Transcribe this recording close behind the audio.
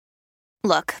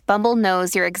Look, Bumble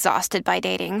knows you're exhausted by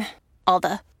dating. All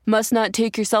the must not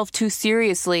take yourself too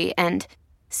seriously and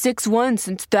 6'1"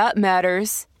 since that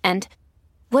matters. And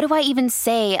what do I even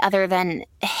say other than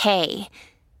hey?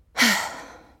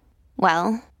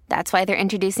 Well, that's why they're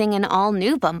introducing an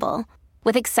all-new Bumble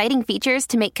with exciting features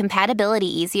to make compatibility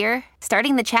easier,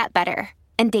 starting the chat better,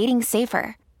 and dating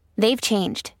safer. They've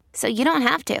changed, so you don't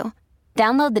have to.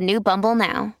 Download the new Bumble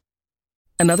now.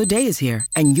 Another day is here,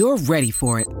 and you're ready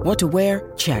for it. What to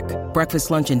wear? Check.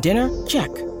 Breakfast, lunch, and dinner? Check.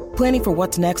 Planning for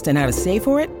what's next and how to save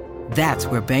for it? That's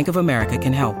where Bank of America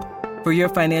can help. For your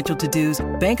financial to-dos,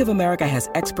 Bank of America has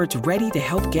experts ready to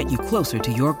help get you closer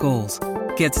to your goals.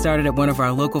 Get started at one of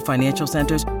our local financial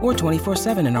centers or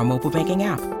 24/7 in our mobile banking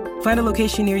app. Find a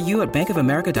location near you at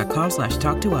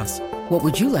bankofamerica.com/talktous. What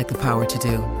would you like the power to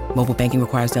do? Mobile banking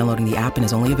requires downloading the app and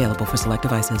is only available for select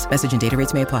devices. Message and data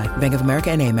rates may apply. Bank of America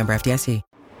N.A., member FDIC.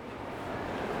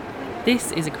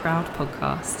 This is a Crowd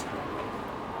podcast.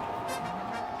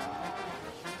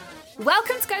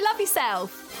 Welcome to Go Love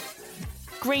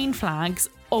Yourself. Green flags,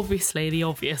 obviously the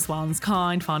obvious ones.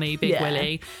 Kind, funny, big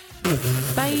willy.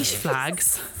 Beige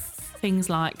flags, things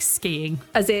like skiing.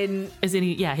 As in,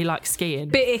 he likes skiing.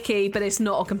 Bit icky, but it's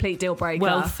not a complete deal breaker.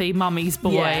 Wealthy, mummy's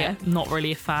boy, not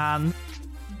really a fan.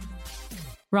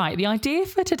 Right, the idea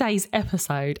for today's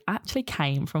episode actually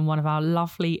came from one of our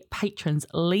lovely patrons,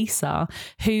 Lisa,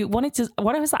 who wanted to,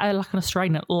 what was that, like an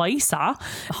Australian, Lisa?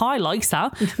 Hi, Lisa,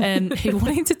 who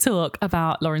wanted to talk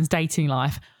about Lauren's dating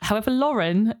life. However,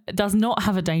 Lauren does not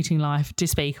have a dating life to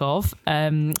speak of.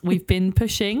 We've been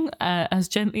pushing as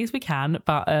gently as we can,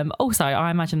 but also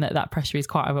I imagine that pressure is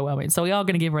quite overwhelming. So we are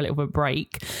going to give her a little bit of a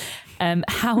break.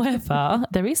 However,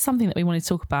 there is something that we want to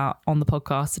talk about on the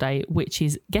podcast today, which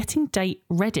is getting date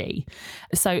ready.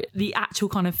 So the actual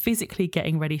kind of physically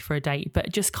getting ready for a date,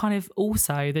 but just kind of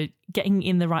also the getting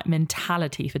in the right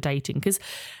mentality for dating. Because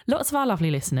lots of our lovely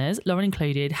listeners, Lauren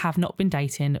included, have not been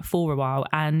dating for a while,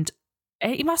 and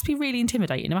it must be really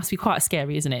intimidating. It must be quite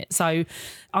scary, isn't it? So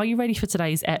are you ready for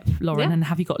today's ep, Lauren? Yeah. And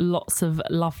have you got lots of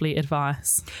lovely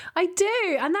advice? I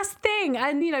do. And that's the thing.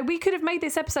 And, you know, we could have made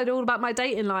this episode all about my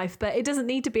dating life, but it doesn't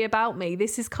need to be about me.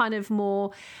 This is kind of more,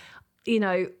 you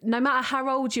know, no matter how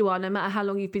old you are, no matter how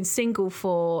long you've been single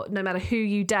for, no matter who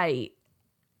you date,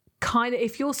 kind of,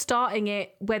 if you're starting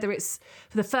it, whether it's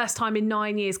for the first time in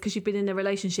 9 years because you've been in a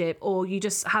relationship, or you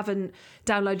just haven't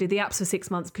downloaded the apps for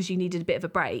 6 months because you needed a bit of a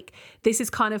break, this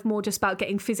is kind of more just about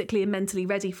getting physically and mentally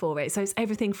ready for it. So it's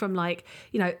everything from, like,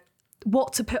 you know,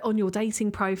 what to put on your dating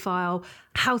profile,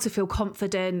 how to feel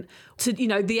confident, to, you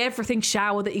know, the everything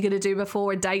shower that you're going to do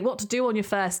before a date, what to do on your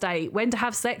first date, when to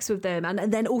have sex with them,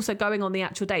 and then also going on the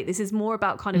actual date. This is more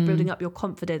about kind of building up your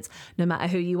confidence no matter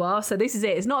who you are. So this is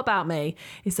it. It's not about me.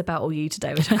 It's about all you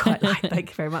today, which I quite like. Thank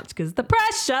you very much, because the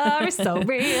pressure is so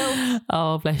real.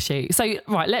 Oh, bless you. So,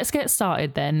 right, let's get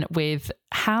started then with,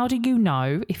 how do you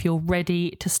know if you're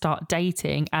ready to start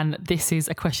dating? And this is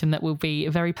a question that will be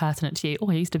very pertinent to you. Oh,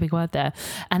 I used a big word there.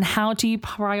 And how do you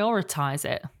prioritise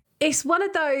it? It's one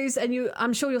of those, and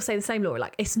I'm sure you'll say the same, Laura,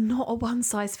 like, it's not a one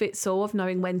size fits all of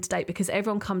knowing when to date, because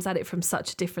everyone comes at it from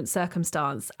such a different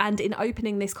circumstance. And in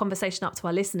opening this conversation up to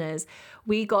our listeners,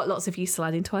 we got lots of you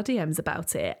sliding into our DMs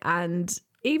about it. And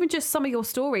even just some of your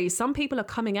stories, some people are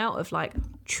coming out of like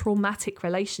traumatic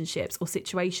relationships or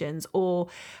situations, or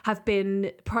have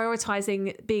been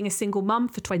prioritizing being a single mum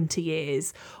for 20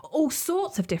 years, all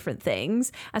sorts of different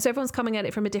things. And so everyone's coming at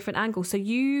it from a different angle. So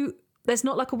there's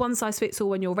not like a one size fits all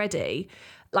when you're ready.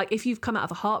 Like, if you've come out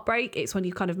of a heartbreak, it's when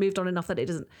you've kind of moved on enough that it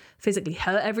doesn't physically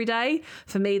hurt every day.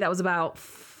 For me, that was about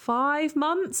 5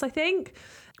 months, I think.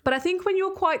 But I think when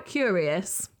you're quite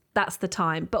curious, that's the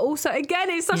time. But also,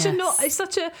 again, it's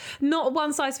such a not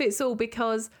one size fits all,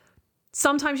 because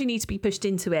sometimes you need to be pushed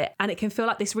into it, and it can feel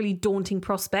like this really daunting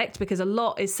prospect, because a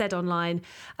lot is said online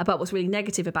about what's really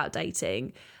negative about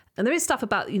dating. And there is stuff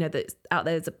about, you know, that's out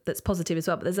there that's positive as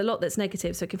well, but there's a lot that's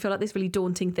negative. So it can feel like this really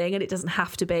daunting thing, and it doesn't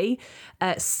have to be.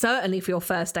 Certainly for your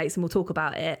first dates, and we'll talk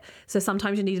about it. So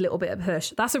sometimes you need a little bit of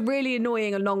push. That's a really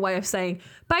annoying and long way of saying,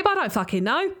 babe, I don't fucking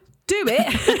know. Do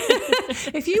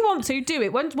it. If you want to, do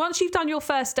it. Once you've done your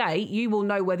first date, you will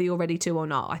know whether you're ready to or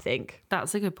not, I think.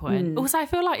 That's a good point. Also, I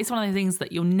feel like it's one of the things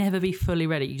that you'll never be fully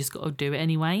ready. You just got to do it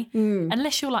anyway.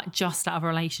 Unless you're like just out of a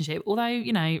relationship. Although,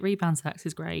 you know, rebound sex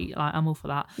is great. Like, I'm all for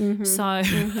that. So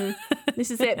this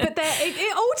is it. But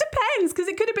it all depends, because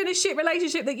it could have been a shit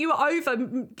relationship that you were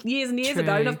over years and years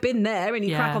ago, and I've been there, and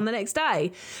you crack on the next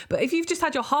day. But if you've just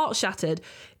had your heart shattered,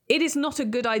 it is not a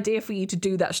good idea for you to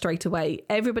do that straight away.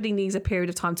 Everybody needs a period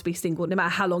of time to be single, no matter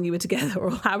how long you were together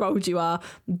or how old you are.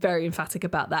 I'm very emphatic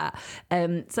about that.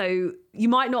 So you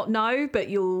might not know, but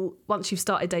once you've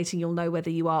started dating, you'll know whether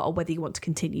you are or whether you want to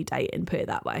continue dating, put it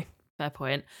that way. Fair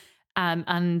point.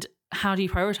 And how do you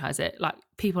prioritize it? Like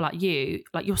people like you,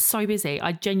 like you're so busy.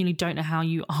 I genuinely don't know how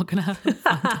you are going to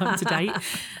find time to date.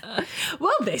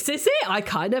 Well, this is it. I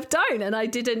kind of don't. And I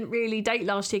didn't really date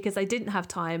last year because I didn't have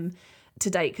time to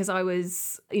date because I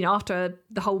was, after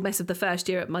the whole mess of the first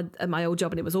year at my old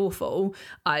job and it was awful,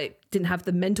 I didn't have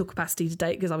the mental capacity to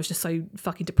date because I was just so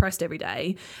fucking depressed every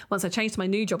day. Once I changed to my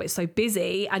new job, it's so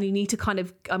busy and you need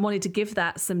to I wanted to give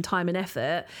that some time and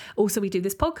effort. Also, we do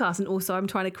this podcast and also I'm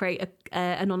trying to create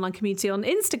an online community on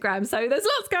Instagram. So there's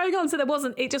lots going on. So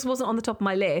it just wasn't on the top of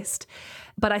my list.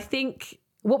 But I think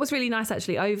what was really nice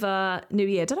actually over New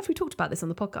Year, I don't know if we talked about this on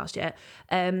the podcast yet.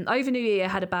 Over New Year, I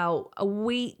had about a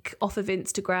week off of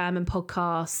Instagram and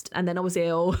podcast, and then I was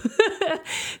ill.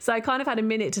 So I kind of had a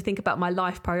minute to think about my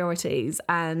life priorities,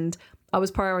 and I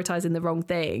was prioritizing the wrong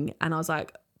thing. And I was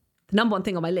like, the number one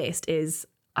thing on my list is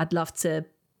I'd love to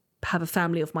have a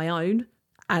family of my own,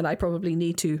 and I probably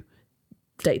need to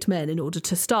date men in order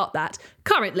to start that.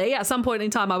 Currently, at some point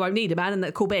in time, I won't need a man, and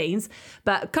that's cool beans.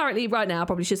 But currently, right now, I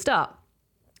probably should start.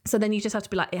 So then you just have to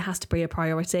be like, it has to be a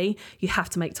priority. You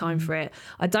have to make time for it.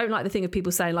 I don't like the thing of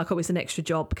people saying like, oh, it's an extra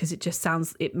job, because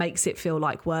it makes it feel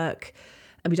like work,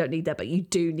 and we don't need that. But you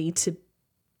do need to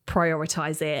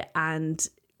prioritize it and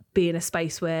be in a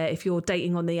space where if you're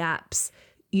dating on the apps,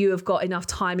 you have got enough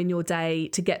time in your day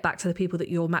to get back to the people that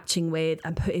you're matching with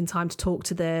and put in time to talk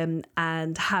to them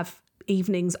and have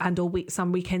evenings and or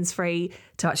some weekends free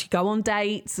to actually go on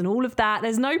dates and all of that.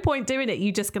 There's no point doing it.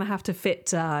 You're just going to have to fit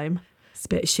time. It's a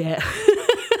bit of shit.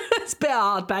 It's a bit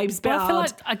hard, babe. It's a bit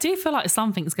hard. I do feel like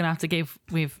something's going to have to give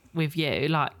with you.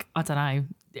 Like, I don't know.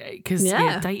 Because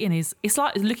dating it's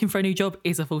like looking for a new job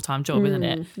is a full-time job, isn't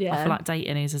it? Yeah. I feel like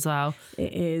dating is as well.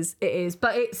 It is.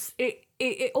 But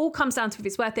it all comes down to if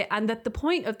it's worth it. And the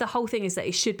point of the whole thing is that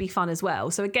it should be fun as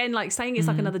well. So again, like saying it's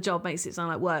like another job makes it sound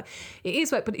like work. It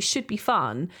is work, but it should be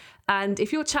fun. And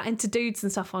if you're chatting to dudes and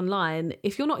stuff online,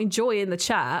 if you're not enjoying the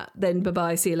chat, then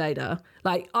bye-bye, see you later.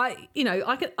 Like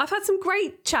I've had some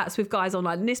great chats with guys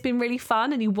online and it's been really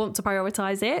fun and you want to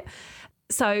prioritize it.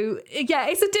 So yeah,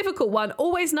 it's a difficult one.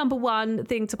 Always number one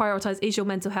thing to prioritize is your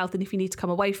mental health. And if you need to come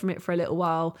away from it for a little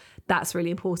while, that's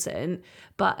really important.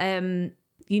 But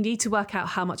you need to work out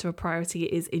how much of a priority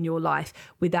it is in your life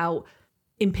without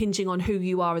impinging on who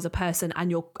you are as a person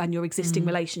and your existing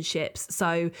relationships.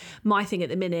 So my thing at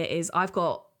the minute is I've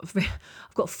got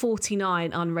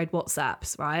 49 unread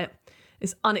WhatsApps, right?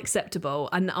 It's unacceptable.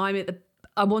 And I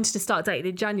wanted to start dating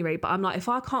in January, but I'm like, if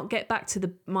I can't get back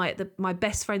to my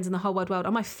best friends in the whole wide world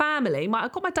and my family,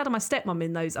 I've got my dad and my stepmom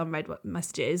in those unread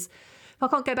messages. If I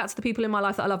can't get back to the people in my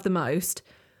life that I love the most,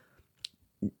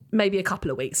 maybe a couple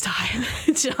of weeks' time.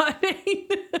 Do you know what I mean?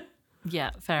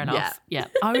 Yeah, fair enough. Yeah.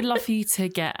 I would love for you to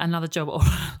get another job or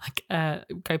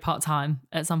go part-time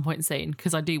at some point soon,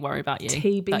 because I do worry about you.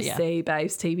 TBC,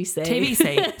 babes, TBC.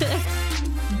 TBC.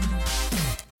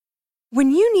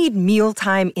 When you need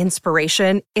mealtime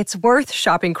inspiration, it's worth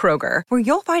shopping Kroger, where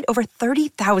you'll find over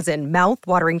 30,000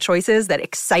 mouth-watering choices that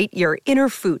excite your inner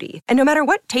foodie. And no matter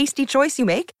what tasty choice you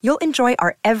make, you'll enjoy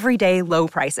our everyday low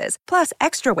prices, plus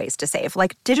extra ways to save,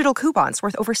 like digital coupons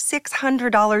worth over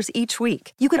 $600 each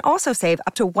week. You can also save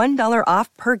up to $1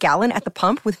 off per gallon at the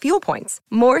pump with fuel points.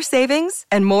 More savings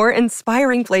and more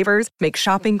inspiring flavors make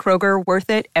shopping Kroger worth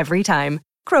it every time.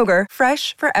 Kroger,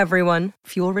 fresh for everyone.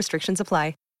 Fuel restrictions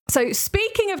apply. So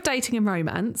speaking of dating and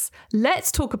romance, let's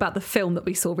talk about the film that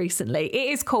we saw recently.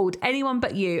 It is called Anyone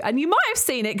But You. And you might have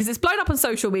seen it because it's blown up on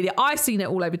social media. I've seen it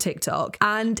all over TikTok.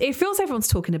 And it feels everyone's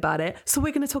talking about it. So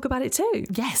we're going to talk about it too.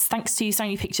 Yes, thanks to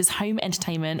Sony Pictures Home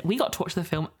Entertainment. We got to watch the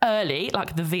film early,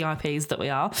 like the VIPs that we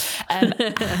are.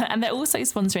 And they're also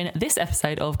sponsoring this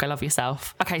episode of Go Love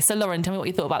Yourself. Okay, so Lauren, tell me what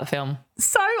you thought about the film.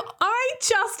 So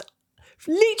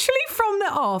literally from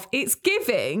the off, it's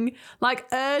giving like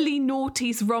early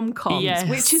noughties rom-coms, yes,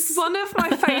 which is one of my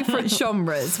favourite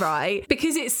genres, right?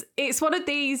 Because it's one of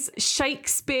these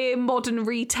Shakespeare modern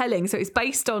retelling. So it's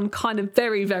based on kind of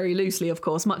very, very loosely, of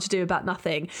course, Much Ado About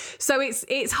Nothing. So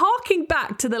it's harking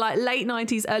back to the like late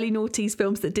 90s, early noughties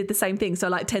films that did the same thing. So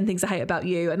like 10 Things I Hate About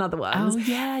You and other ones. Oh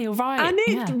yeah, you're right. And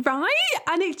it's,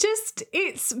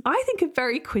 I think, a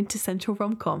very quintessential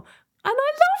rom-com. And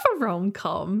I love a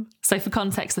rom-com. So for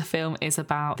context, the film is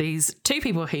about these two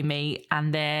people who meet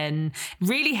and then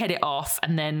really hit it off.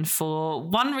 And then for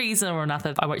one reason or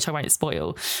another, which I won't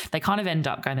spoil, they kind of end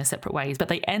up going their separate ways. But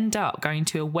they end up going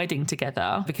to a wedding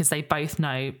together because they both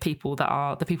know people that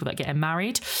are the people that get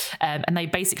married. And they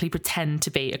basically pretend to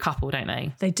be a couple, don't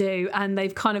they? They do. And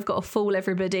they've kind of got to fool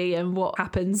everybody and what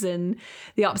happens and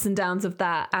the ups and downs of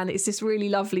that. And it's this really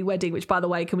lovely wedding, which, by the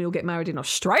way, can we all get married in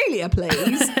Australia,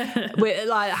 please? We're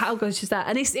like, how gosh is that?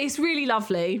 And it's really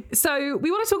lovely. So we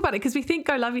want to talk about it because we think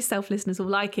Go Love Yourself listeners will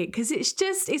like it, because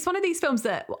it's one of these films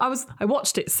that I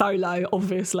watched it solo,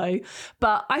 obviously,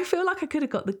 but I feel like I could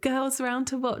have got the girls around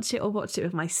to watch it or watched it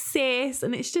with my sis,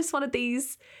 and it's just one of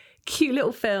these cute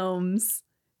little films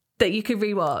that you could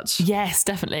rewatch. Yes,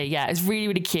 definitely. Yeah, it's really,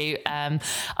 really cute.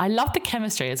 I love the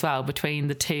chemistry as well between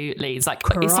the two leads. Like,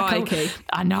 it's like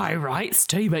I know, right?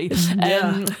 Stevie.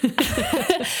 Yeah.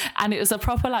 And it was a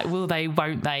proper like will they,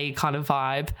 won't they kind of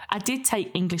vibe. I did take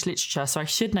English literature, so I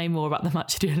should know more about the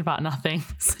Much Ado About Nothing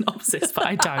synopsis, but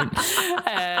I don't.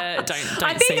 Don't.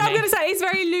 I think I'm going to say it's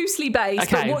very loosely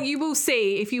based, okay. But what you will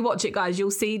see if you watch it, guys, you'll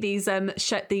see these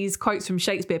quotes from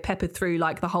Shakespeare peppered through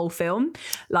like the whole film.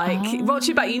 Like, watch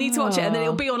it back. You need to watch it, and then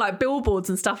it'll be on like billboards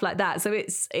and stuff like that. So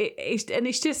it's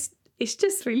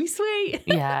just really sweet.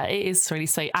 Yeah, it is really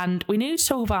sweet. And we need to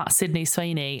talk about Sydney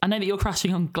Sweeney. I know that you're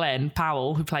crushing on Glenn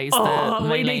Powell, who plays the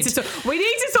main lead. We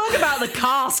need to talk about the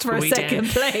cast for a second,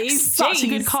 please. Such a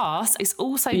good cast. It's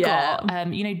also got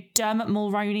Dermot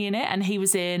Mulroney in it, and he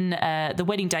was in The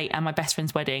Wedding Date and My Best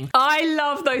Friend's Wedding. I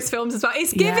love those films as well.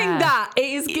 It's giving that.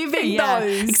 It is giving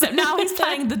those. Except now he's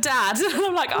playing the dad. And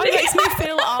I'm like, it makes me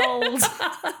feel old.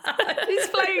 He's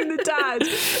playing the dad.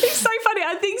 It's so funny.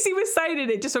 I think he was saying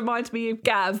it just reminds me of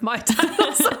Gav, my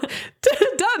dad.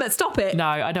 Dermot, stop it. No,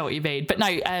 I know what you mean. But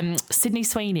no, Sydney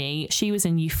Sweeney, she was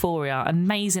in Euphoria.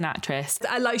 Amazing actress.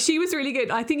 She was really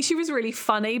good. I think she was really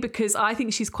funny because I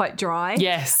think she's quite dry.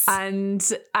 Yes. And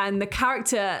the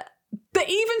character... But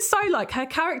even so, like, her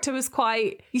character was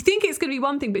quite... You think it's going to be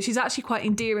one thing, but she's actually quite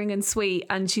endearing and sweet.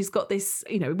 And she's got this,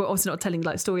 we're obviously not telling,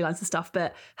 like, storylines and stuff,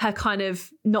 but her kind of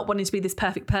not wanting to be this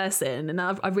perfect person. And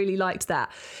I really liked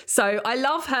that. So I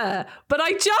love her. But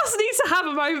I just need to have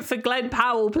a moment for Glenn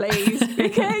Powell, please.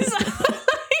 Because...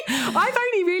 I've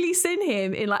only really seen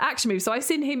him in like action movies. So I've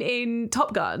seen him in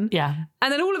Top Gun. Yeah.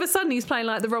 And then all of a sudden he's playing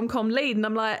like the rom-com lead. And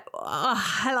I'm like,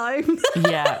 hello.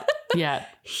 Yeah.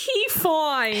 He's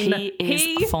fine.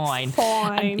 He's fine.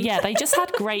 And yeah, they just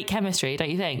had great chemistry, don't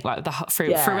you think? Like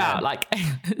throughout. Like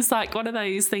it's like one of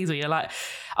those things where you're like,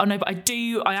 oh no, but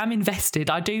I am invested.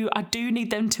 I do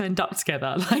need them to end up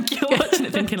together. Like you're watching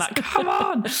it thinking like, come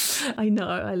on. I know,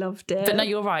 I loved it. But no,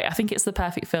 you're right. I think it's the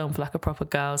perfect film for like a proper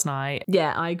girls' night.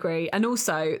 Yeah, I agree. And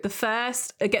also the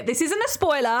first, again, this isn't a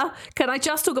spoiler. Can I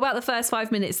just talk about the first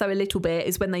 5 minutes though a little bit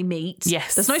is when they meet.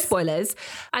 Yes. There's no spoilers.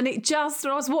 And it just,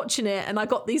 when I was watching it and I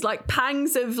got these like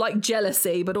pangs of like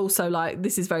jealousy, but also like,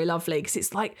 this is very lovely because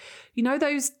it's like,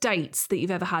 those dates that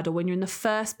you've ever had or when you're in the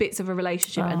first bits of a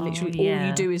relationship and literally all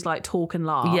you do is like talk and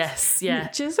laugh. Yes, yeah.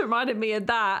 It just reminded me of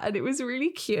that and it was really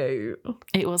cute.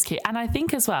 It was cute. And I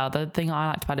think as well, the thing I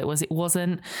liked about it was it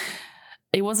wasn't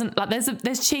like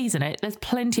there's cheese in it. There's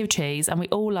plenty of cheese and we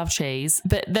all love cheese.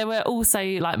 But there were also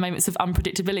like moments of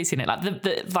unpredictability in it. Like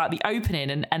the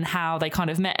opening and how they kind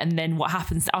of met and then what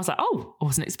happens. I was like, oh, I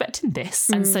wasn't expecting this.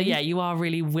 And so, yeah, you are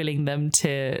really willing them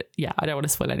to, I don't want to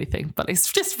spoil anything, but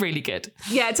it's just really good.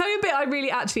 Yeah, tell you a bit I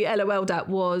really actually LOL'd at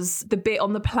was the bit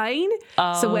on the plane.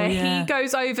 So where he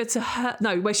goes over to her,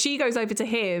 where she goes over to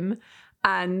him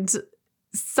and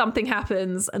something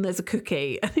happens and there's a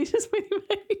cookie and it just really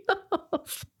made me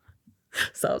laugh.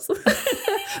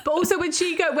 But also when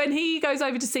he goes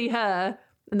over to see her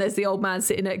and there's the old man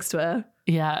sitting next to her.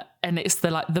 Yeah, and it's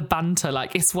the banter.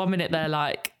 Like it's 1 minute they're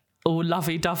like all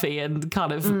lovey-dovey and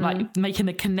kind of like making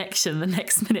a connection. The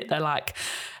next minute they're like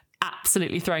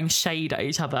absolutely throwing shade at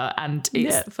each other and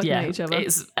it's at each other.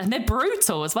 And they're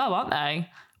brutal as well, aren't they?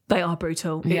 They are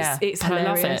brutal. It's hilarious. I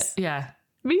love it. Yeah.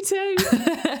 Me too.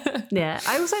 Yeah.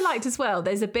 I also liked as well,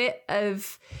 there's a bit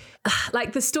of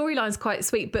like the storyline's quite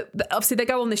sweet, but obviously they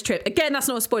go on this trip. Again, that's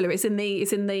not a spoiler. It's in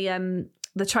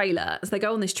the trailer. So they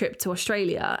go on this trip to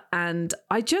Australia and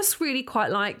I just really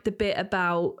quite like the bit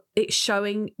about it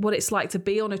showing what it's like to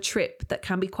be on a trip that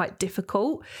can be quite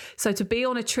difficult. So to be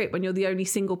on a trip when you're the only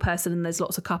single person and there's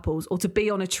lots of couples, or to be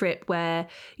on a trip where,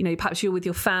 perhaps you're with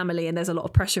your family and there's a lot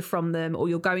of pressure from them, or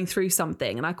you're going through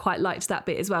something. And I quite liked that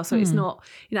bit as well. So it's not,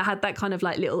 had that kind of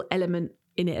like little element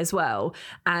in it as well.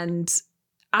 And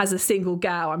as a single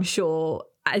gal, I'm sure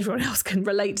everyone else can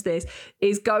relate to this,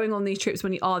 is going on these trips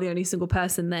when you are the only single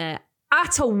person there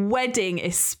at a wedding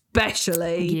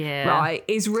especially, right,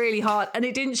 is really hard. And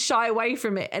it didn't shy away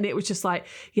from it. And it was just like,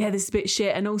 yeah, this is a bit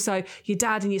shit. And also your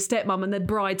dad and your stepmom and the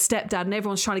bride stepdad and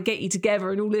everyone's trying to get you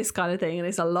together and all this kind of thing. And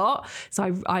it's a lot.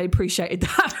 So I appreciated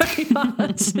that very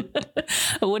much.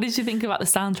 What did you think about the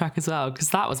soundtrack as well? Because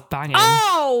that was banging.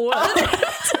 Oh!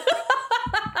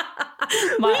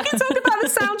 We can talk about the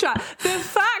soundtrack. The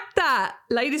fact that,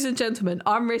 ladies and gentlemen,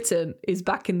 Unwritten is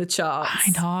back in the charts.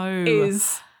 I know.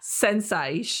 Is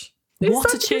sensation.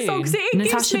 What a tune.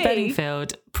 Natasha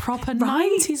Bedingfield. Proper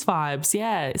 90s vibes.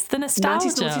 Yeah, it's the nostalgia.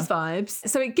 90s vibes.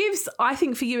 So it gives, I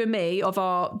think, for you and me, of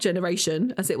our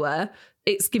generation, as it were,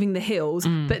 it's giving the hills.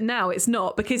 But now it's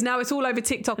not, because now it's all over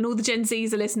TikTok and all the Gen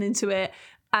Zs are listening to it.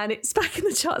 And it's back in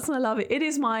the charts and I love it. It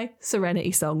is my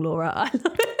Serenity song, Laura. I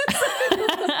love it.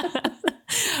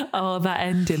 Oh, that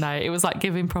ending though. It was like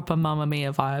giving proper Mamma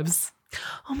Mia vibes.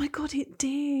 Oh my God, it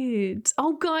did.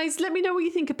 Oh, guys, let me know what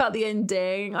you think about the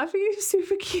ending. I think it's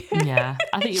super cute. Yeah,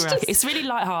 I think you're right. It's really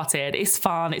lighthearted. It's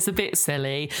fun. It's a bit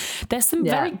silly. There's some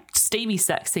very steamy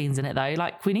sex scenes in it though.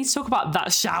 Like, we need to talk about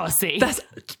that shower scene.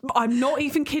 I'm not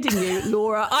even kidding you,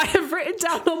 Laura. I have written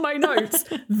down on my notes,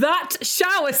 that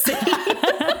shower scene.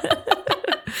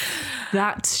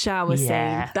 That shower scene.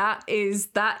 That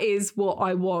is what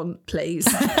I want, please.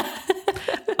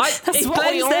 If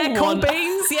Glenn's there, cool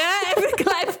beans. Yeah,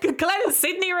 if Glenn and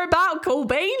Sydney are about, cool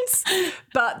beans.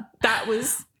 But that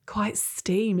was quite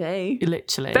steamy.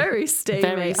 Literally. Very steamy.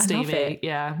 Very steamy, I love it.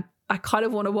 Yeah. I kind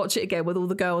of want to watch it again with all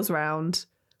the girls around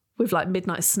with like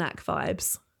midnight snack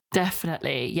vibes.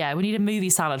 Definitely. Yeah, we need a movie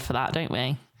salad for that, don't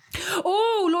we?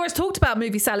 Oh, Laura's talked about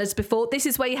movie salads before. This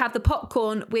is where you have the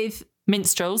popcorn with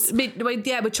minstrels. With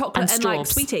chocolate and like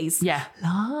sweeties. Yeah.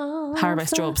 Haribo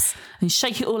straws. And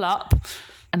shake it all up.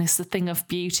 And it's a thing of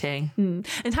beauty. And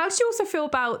how did you also feel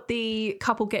about the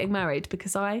couple getting married?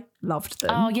 Because I loved them.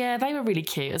 Oh, yeah, they were really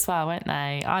cute as well, weren't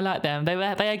they? I like them. They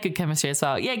had good chemistry as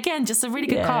well. Yeah, again, just a really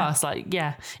good cast. Like,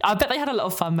 yeah, I bet they had a lot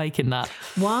of fun making that.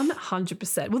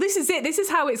 100%. Well, this is it. This is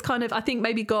how it's kind of, I think,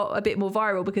 maybe got a bit more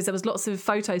viral because there was lots of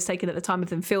photos taken at the time of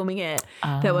them filming it.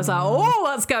 That was like, oh,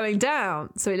 what's going down?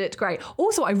 So it looked great.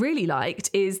 Also, I really liked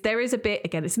is there is a bit,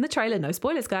 again, it's in the trailer, no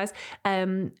spoilers, guys,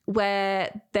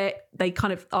 where they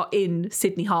kind of are in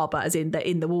Sydney Harbour, as in they're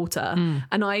in the water.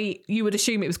 And you would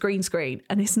assume it was green screen,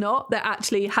 and it's not. They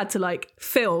actually had to like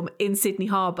film in Sydney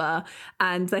Harbour,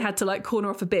 and they had to like corner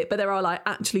off a bit, but there are like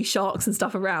actually sharks and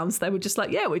stuff around. So they were just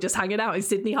like, yeah, we're just hanging out in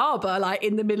Sydney Harbour, like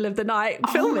in the middle of the night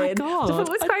filming. Oh my God. So it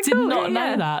was quite I did cool. not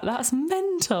know that. That's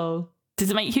mental. Does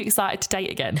it make you excited to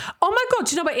date again? Oh my God,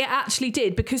 do you know what? It actually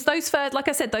did, because those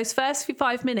first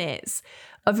 5 minutes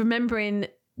of remembering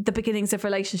the beginnings of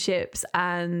relationships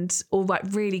and all like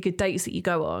really good dates that you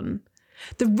go on.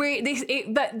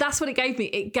 That's what it gave me.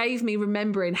 It gave me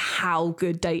remembering how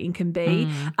good dating can be,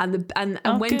 and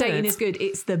when dating is good,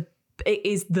 it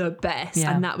is the best,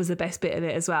 and that was the best bit of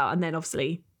it as well. And then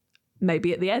obviously,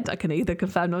 maybe at the end, I can either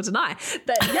confirm or deny.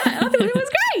 But yeah, I thought it was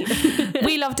great.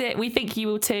 We loved it. We think you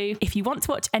will too. If you want to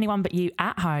watch Anyone But You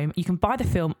at home, you can buy the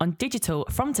film on digital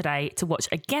from today to watch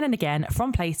again and again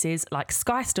from places like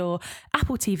Sky Store,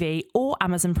 Apple TV, or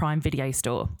Amazon Prime Video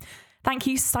Store. Thank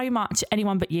you so much,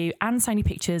 Anyone But You and Sony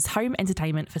Pictures Home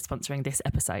Entertainment, for sponsoring this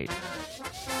episode.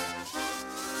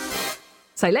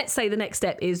 So let's say the next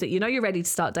step is that you're ready to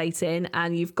start dating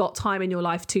and you've got time in your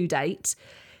life to date.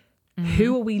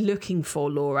 Who are we looking for,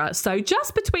 Laura? So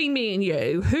just between me and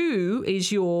you, who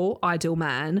is your ideal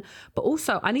man? But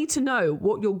also, I need to know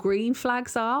what your green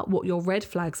flags are, what your red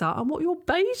flags are, and what your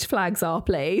beige flags are,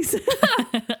 please.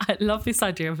 I love this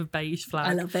idea of a beige flag.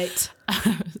 I love it.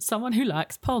 Someone who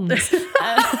likes ponds.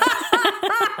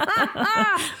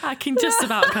 I can just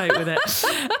about cope with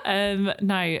it.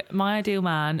 No, my ideal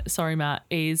man, sorry, Matt,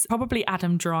 is probably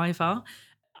Adam Driver.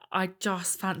 I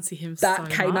just fancy him so much.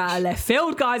 That came out of left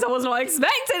field, guys. I was not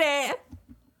expecting it.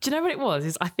 Do you know what it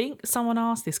was? I think someone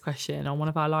asked this question on one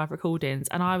of our live recordings,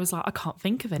 and I was like, I can't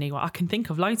think of anyone. I can think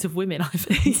of loads of women.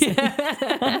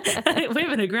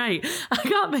 Women are great. I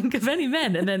can't think of any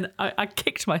men. And then I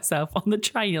kicked myself on the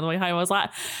train on the way home. I was like,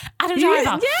 Adam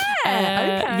Driver.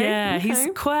 Okay. He's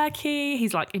quirky.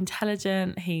 He's like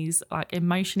intelligent. He's like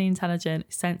emotionally intelligent,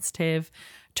 sensitive,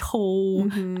 tall,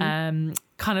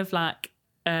 kind of like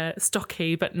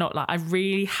stocky, but not like, I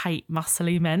really hate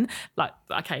muscly men. Like,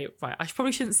 okay, right, I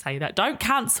probably shouldn't say that. Don't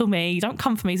cancel me. Don't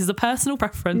come for me. This is a personal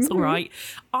preference, all right?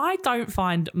 I don't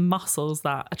find muscles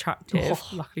that attractive,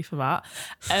 luckily for that.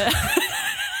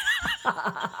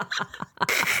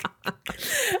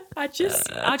 I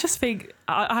just think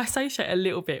I associate a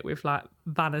little bit with like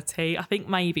vanity. I think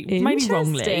maybe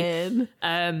wrongly,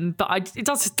 but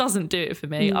it doesn't do it for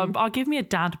me. I'll give me a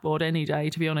dad bod any day,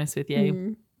 to be honest with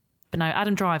you. But no,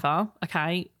 Adam Driver,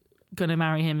 okay, gonna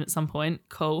marry him at some point.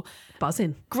 Cool,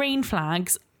 buzzing. Green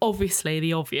flags, obviously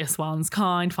the obvious ones: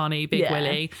 kind, funny, big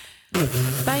willy.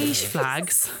 Beige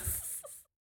flags,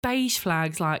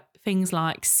 like things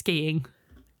like skiing.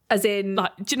 As in,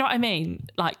 like, do you know what I mean?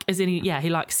 Like, as in, yeah, he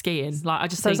likes skiing. Like, I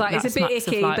just think like, it's a bit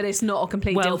icky, but it's not a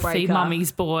complete deal breaker. Wealthy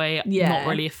mummy's boy, not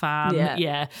really a fan.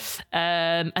 Yeah.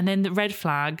 And then the red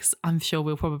flags, I'm sure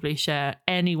we'll probably share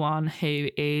anyone who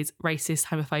is racist,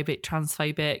 homophobic,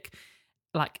 transphobic,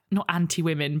 like not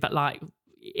anti-women, but like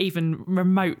even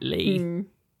remotely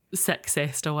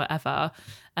sexist or whatever.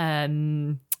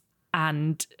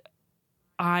 And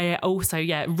I also,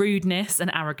 rudeness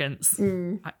and arrogance.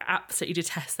 I absolutely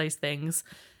detest those things.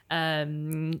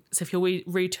 So if you're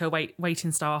rude to a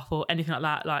waiting staff or anything like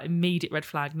that, like immediate red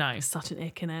flag, no. It's such an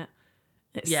ick, innit?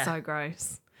 It's so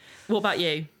gross. What about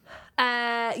you?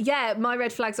 My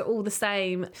red flags are all the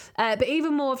same. But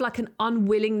even more of like an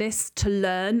unwillingness to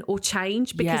learn or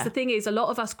change. Because the thing is, a lot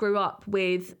of us grew up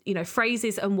with,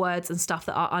 phrases and words and stuff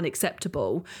that are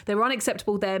unacceptable. They were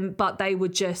unacceptable then, but they were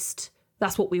just...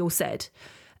 That's what we all said.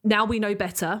 Now we know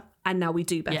better and now we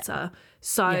do better.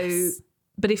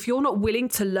 But if you're not willing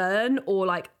to learn or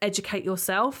like educate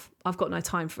yourself, I've got no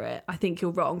time for it. I think you're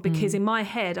wrong because in my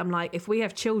head, I'm like, if we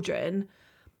have children,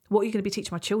 what are you going to be teaching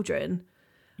my children?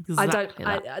 Exactly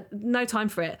no time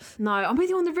for it. No, I'm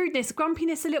with you on the rudeness,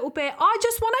 grumpiness a little bit. I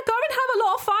just want to go and have a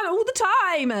lot of fun all the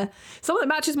time. Someone that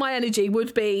matches my energy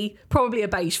would be probably a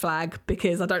beige flag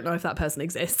because I don't know if that person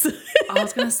exists. I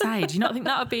was going to say, do you not think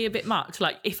that would be a bit much?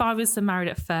 Like if I was the Married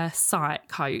at First Sight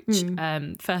coach,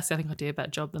 firstly, I think I'd do a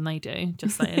better job than they do,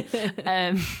 just saying.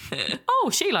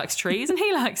 She likes trees and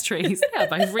he likes trees. They're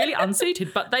both really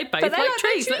unsuited, but they both like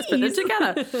trees. Let's put them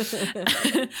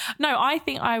together. No, I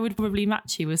think I would probably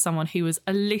match you with someone who was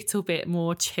a little bit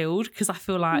more chilled because I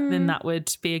feel like then that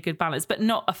would be a good balance, but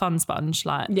not a fun sponge.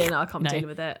 Like, I can't be dealing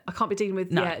with it. I can't be dealing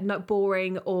with not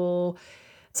boring or.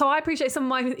 So I appreciate some of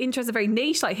my interests are very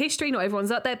niche, like history. Not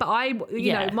everyone's out there, but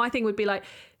my thing would be like,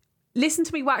 listen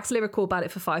to me wax lyrical about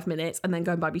it for 5 minutes and then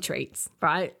go and buy me treats,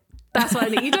 right? That's what I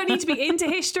need. You don't need to be into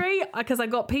history because I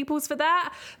got peoples for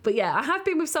that. But I have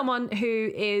been with someone who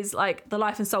is like the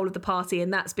life and soul of the party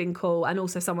and that's been cool. And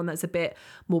also someone that's a bit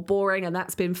more boring and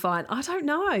that's been fine. I don't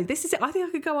know. This is it. I think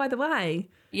I could go either way.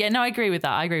 Yeah, no, I agree with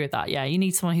that. Yeah, you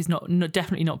need someone who's not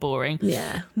definitely not boring.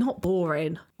 Yeah, not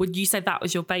boring. Would you say that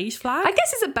was your beige flag? I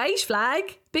guess it's a beige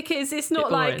flag because it's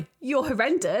not like you're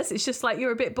horrendous. It's just like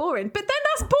you're a bit boring. But then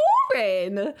that's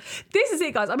boring. This is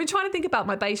it, guys. I've been trying to think about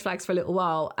my beige flags for a little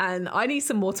while and I need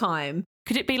some more time.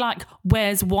 Could it be like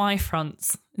wears Y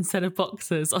fronts instead of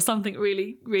boxers or something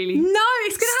really, really No,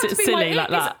 it's going to have to be silly like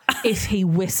that. If he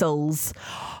whistles.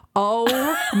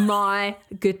 Oh my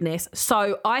goodness.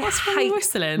 So I hate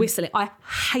whistling. I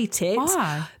hate it.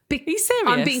 Why? Are you serious?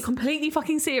 I'm being completely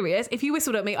fucking serious. If you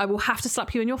whistled at me, I will have to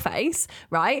slap you in your face,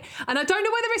 right? And I don't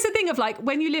know whether it's a thing of like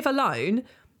when you live alone,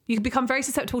 you become very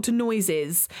susceptible to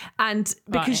noises. And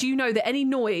because you know that any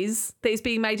noise that is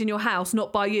being made in your house,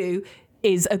 not by you,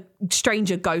 is a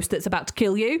stranger ghost that's about to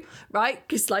kill you, right?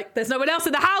 Because like there's no one else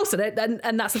in the house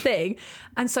and that's the thing.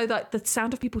 And so like the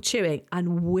sound of people chewing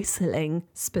and whistling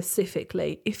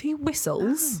specifically, if he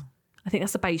whistles, I think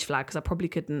that's a beige flag because I probably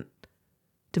couldn't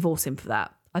divorce him for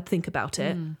that. I'd think about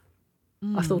it.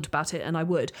 I've thought about it and I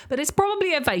would. But it's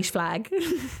probably a beige flag.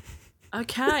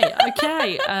 Okay.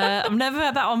 I've never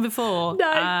heard that one before.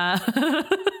 No.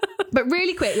 But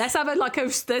really quick, let's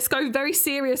go very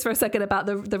serious for a second about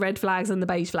the red flags and the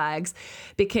beige flags,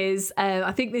 because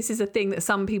I think this is a thing that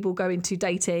some people go into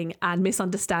dating and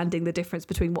misunderstanding the difference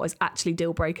between what is actually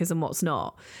deal breakers and what's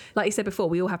not. Like you said before,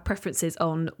 we all have preferences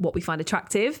on what we find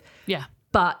attractive. Yeah.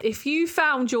 But if you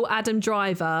found your Adam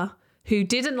Driver who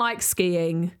didn't like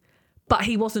skiing, but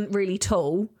he wasn't really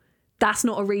tall, that's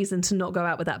not a reason to not go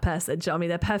out with that person. Do you know what I mean?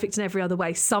 They're perfect in every other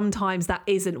way. Sometimes that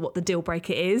isn't what the deal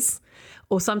breaker is.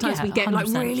 Or sometimes we get like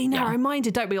really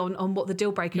narrow-minded, don't we, on what the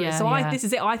deal breaker is. So this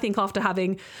is it. I think after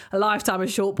having a lifetime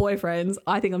of short boyfriends,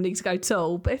 I think I need to go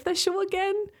tall. But if they're short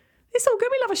again, it's all good.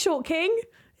 We love a short king.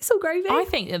 It's all gravy. I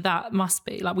think that must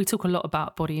be, like we talk a lot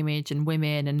about body image and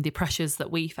women and the pressures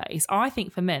that we face. I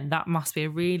think for men, that must be a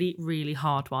really, really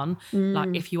hard one.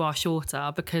 Like if you are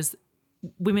shorter, because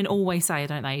women always say,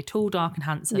 don't they, tall, dark and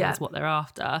handsome is what they're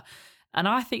after. And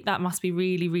I think that must be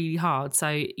really, really hard. So,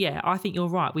 I think you're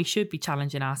right. We should be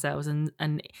challenging ourselves. And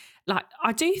like,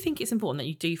 I do think it's important that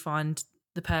you do find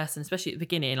the person, especially at the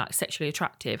beginning, like sexually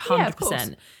attractive,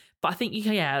 100%. But I think,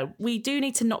 we do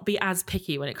need to not be as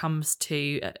picky when it comes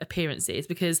to appearances,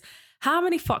 because how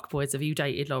many fuckboys have you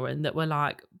dated, Lauren, that were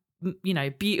like, you know,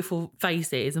 beautiful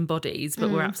faces and bodies, but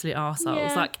we're absolute arseholes?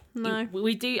 Yeah, like, no.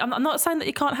 we do. I'm not saying that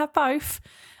you can't have both,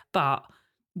 but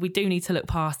we do need to look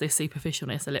past this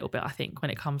superficialness a little bit, I think, when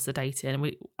it comes to dating.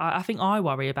 And I think I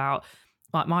worry about,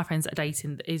 like, my friends that are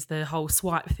dating is the whole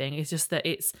swipe thing. It's just that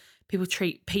people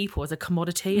treat people as a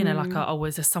commodity and they're like, oh,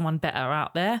 is there someone better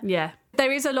out there? Yeah,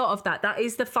 there is a lot of that. That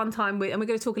is the fun time and we're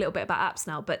going to talk a little bit about apps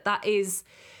now, but that is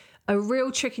a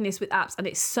real trickiness with apps, and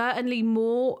it's certainly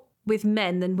more with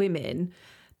men than women.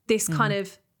 This kind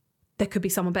of, there could be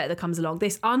someone better that comes along.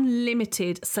 This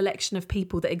unlimited selection of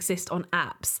people that exist on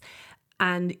apps,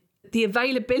 and the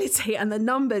availability and the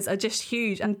numbers are just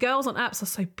huge. And girls on apps are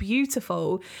so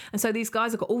beautiful. And so these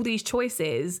guys have got all these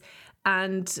choices.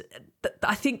 And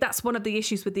I think that's one of the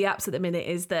issues with the apps at the minute,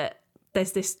 is that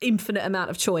there's this infinite amount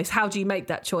of choice. How do you make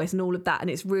that choice and all of that? And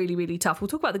it's really, really tough. We'll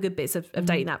talk about the good bits of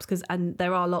dating apps, and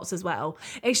there are lots as well.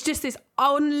 It's just this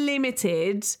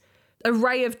unlimited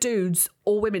array of dudes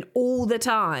or women all the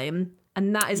time.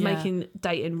 And that is making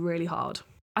dating really hard.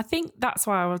 I think that's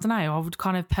why, I don't know, I would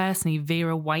kind of personally veer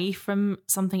away from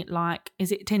something like,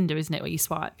 is it Tinder, isn't it, where you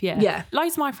swipe? Yeah.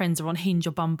 Loads of my friends are on Hinge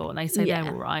or Bumble and they say they're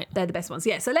all right. They're the best ones.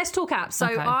 Yeah, so let's talk apps. So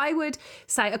I would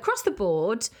say across the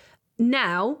board,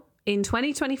 now in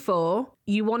 2024,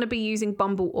 you want to be using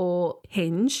Bumble or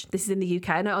Hinge. This is in the UK.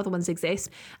 I know other ones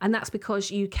exist. And that's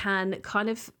because you can kind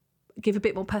of give a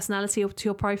bit more personality to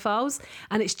your profiles.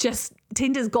 And it's just,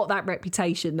 Tinder's got that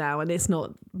reputation now and it's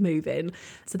not moving.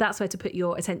 So that's where to put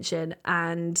your attention.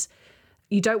 And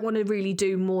you don't want to really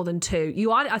do more than two.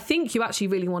 I think you actually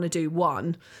really want to do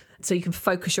one, so you can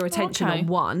focus your attention on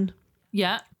one.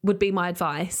 Yeah. Would be my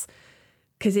advice,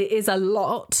 because it is a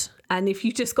lot. And if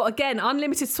you just got, again,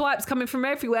 unlimited swipes coming from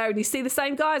everywhere and you see the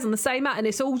same guys on the same app and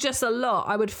it's all just a lot,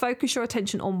 I would focus your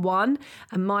attention on one.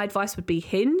 And my advice would be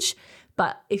Hinge.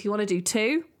 But if you want to do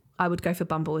two, I would go for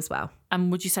Bumble as well.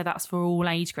 And would you say that's for all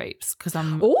age groups? Because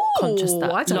I'm conscious that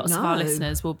lots of our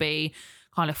listeners will be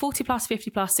kind of 40 plus,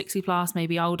 50 plus, 60 plus,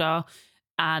 maybe older,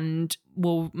 and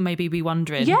will maybe be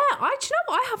wondering. Yeah, do you know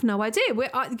what? I have no idea.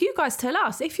 You guys tell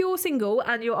us. If you're single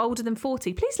and you're older than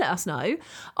 40, please let us know.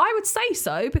 I would say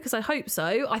so, because I hope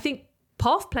so. I think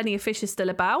Plenty of Fish is still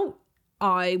about.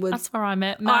 That's where I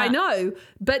met Matt. I know,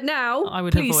 but now I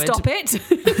would please avoid. Stop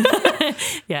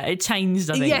it. Yeah, it changed,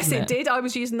 I think. Yes, it did. I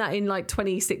was using that in like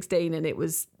 2016 and it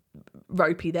was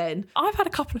ropey then. I've had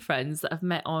a couple of friends that have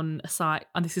met on a site,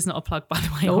 and this is not a plug, by the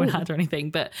way, or an ad or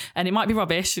anything, and it might be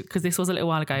rubbish because this was a little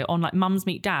while ago, on like Mums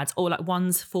Meet Dads, or like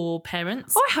ones for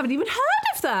parents. Oh, I haven't even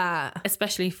heard of that.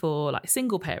 Especially for like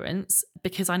single parents,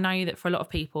 because I know that for a lot of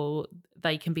people,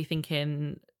 they can be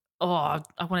thinking, oh,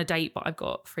 I want to date, but I've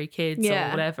got 3 kids or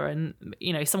whatever. And,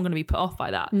 you know, someone going to be put off by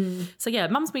that. So, yeah,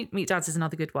 Mums Meet Dads is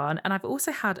another good one. And I've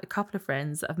also had a couple of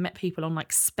friends that have met people on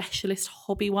like specialist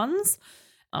hobby ones.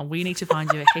 Oh, we need to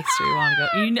find you a history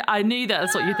one. I knew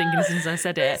that's what you were thinking as soon as I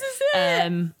said it. This is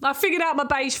it. I figured out my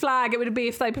beige flag. It would be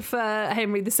if they prefer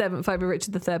Henry VII over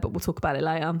Richard III, but we'll talk about it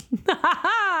later.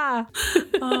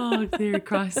 Oh, dear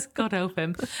Christ. God help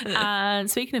him.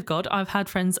 And speaking of God, I've had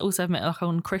friends also have met like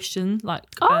on Christian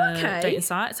dating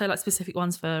sites. So like specific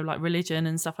ones for like religion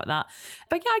and stuff like that.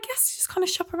 But yeah, I guess just kind of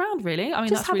shop around, really. I mean,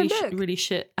 just that's really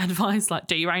shit advice. Like,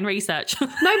 do your own research.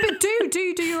 No, but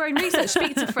do your own research.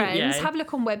 Speak to friends. Have a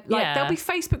look on web. Like there'll be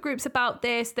Facebook groups about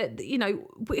this. That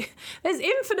there's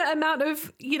infinite amount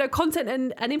of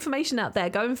content and information out there.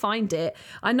 Go and find it.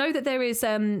 I know that there is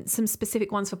some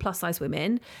specific ones for plus size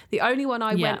women. The only one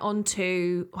I went on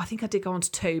to, I think I did go on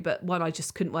to 2, but one I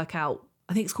just couldn't work out.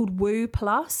 I think it's called Woo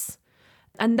Plus.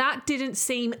 And that didn't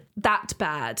seem that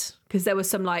bad, because there were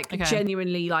some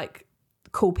genuinely like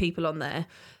cool people on there,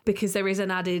 because there is an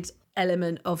added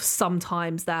element of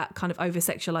sometimes that kind of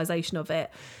over-sexualization of it.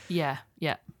 Yeah.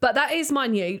 But that is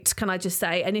minute, can I just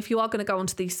say. And if you are going to go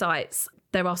onto these sites,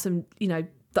 there are some,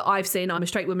 that I've seen. I'm a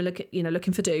straight woman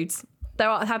looking for dudes.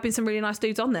 Have been some really nice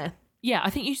dudes on there. Yeah,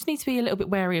 I think you just need to be a little bit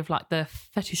wary of like the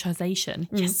fetishization.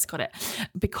 Yes, got it.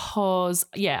 Because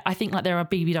I think like there are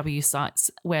BBW sites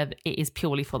where it is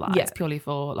purely for that. Yeah. It's purely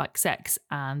for like sex,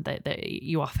 and that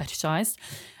you are fetishized.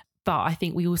 But I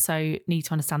think we also need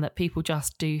to understand that people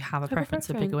just do have a preference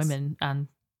for bigger women, and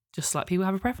just like people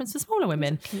have a preference for smaller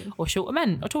women or shorter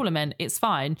men or taller men. It's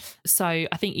fine. So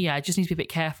I think, just need to be a bit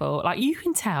careful. Like you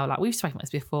can tell, like we've spoken about this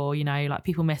before, like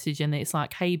people message and it's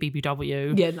like, hey,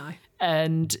 BBW. Yeah, no.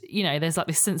 And, you know, there's like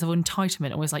this sense of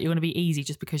entitlement, always like you're going to be easy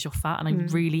just because you're fat. And I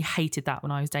really hated that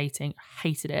when I was dating.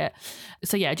 Hated it.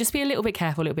 So yeah, just be a little bit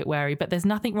careful, a little bit wary. But there's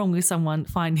nothing wrong with someone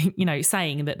finding, you know,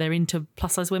 saying that they're into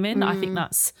plus size women. I think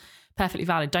that's perfectly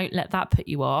valid. Don't let that put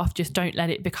you off. Just don't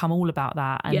let it become all about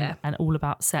that and all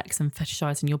about sex and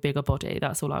fetishizing your bigger body.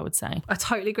 That's all I would say. I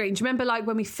totally agree. And do you remember like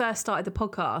when we first started the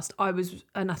podcast,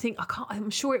 I'm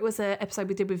sure it was an episode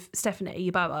we did with Stephanie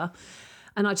Yeboah,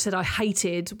 and I just said I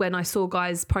hated when I saw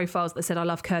guys' profiles that said I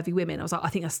love curvy women. I was like, I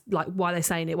think that's like, why are they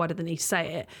saying it? Why do they need to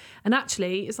say it? And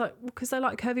actually it's like, because they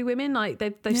like curvy women. Like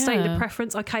they've stated a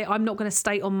preference. Okay, I'm not going to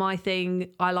state on my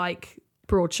thing I like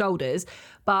broad shoulders,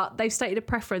 but they've stated a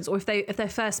preference. Or if their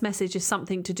first message is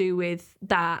something to do with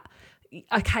that,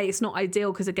 okay, it's not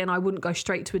ideal, because again, I wouldn't go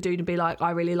straight to a dude and be like,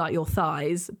 I really like your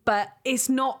thighs. But it's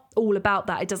not all about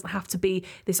that. It doesn't have to be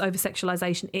this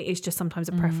over-sexualization. It is just sometimes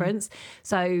a preference.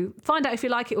 So find out if you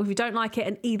like it or if you don't like it,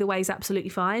 and either way is absolutely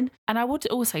fine. And I would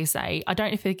also say, I don't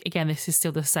know if, again, this is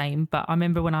still the same, but I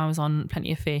remember when I was on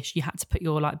Plenty of Fish, you had to put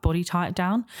your like body type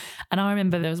down. And I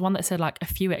remember there was one that said like a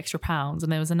few extra pounds,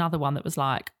 and there was another one that was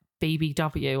like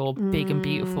BBW or big and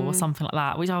beautiful or something like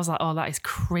that, which I was like, oh, that is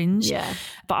cringe. Yeah.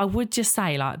 But I would just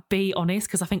say, like, be honest,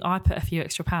 because I think I put a few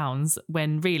extra pounds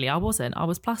when really I wasn't. I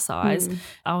was plus size.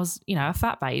 I was, you know, a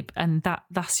fat babe, and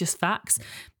that's just facts.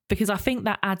 Because I think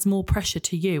that adds more pressure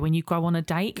to you when you go on a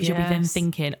date, because you'll be then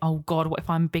thinking, oh God, what if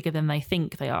I'm bigger than they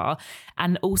think they are?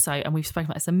 And also, and we've spoken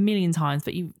about this a million times,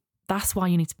 but that's why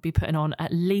you need to be putting on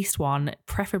at least one,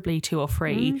 preferably 2 or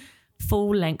 3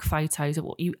 full length photos of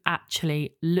what you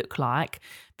actually look like,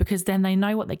 because then they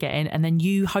know what they're getting, and then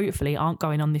you hopefully aren't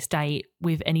going on this date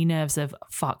with any nerves of,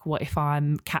 fuck, what if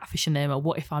I'm catfishing them, or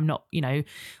what if I'm not, you know,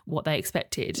 what they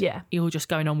expected. Yeah. You're just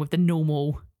going on with the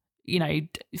normal, you know,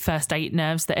 first date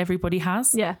nerves that everybody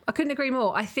has. Yeah, I couldn't agree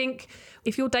more. I think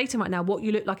if you're dating right now, what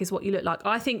you look like is what you look like.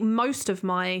 I think most of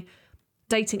my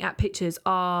dating app pictures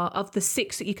are, of the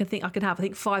 6 that you can think I can have, I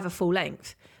think 5 are full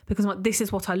length, because I'm like, this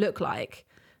is what I look like.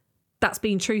 That's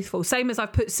being truthful. Same as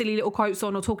I've put silly little quotes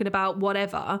on or talking about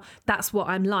whatever, that's what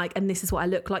I'm like, and this is what I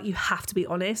look like. You have to be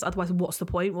honest, otherwise what's the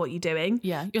point? What are you doing?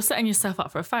 Yeah, you're setting yourself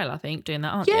up for a fail, I think, doing that,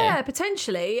 aren't you? Yeah,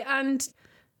 potentially. And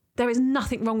there is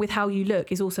nothing wrong with how you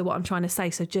look, is also what I'm trying to say.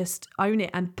 So just own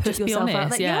it and put yourself out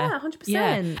there. Yeah, 100%.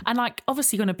 Yeah. And like,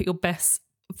 obviously you're going to put your best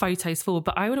photos forward,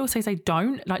 but I would also say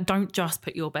don't just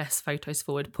put your best photos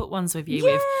forward. Put ones with you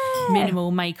with minimal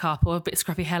makeup or a bit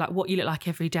scruffy hair, like what you look like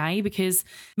every day. Because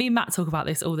me and Matt talk about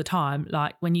this all the time,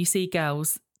 like when you see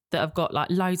girls that have got like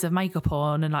loads of makeup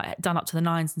on and like done up to the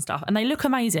nines and stuff, and they look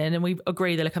amazing, and we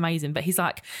agree they look amazing, but he's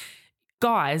like,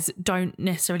 guys don't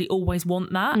necessarily always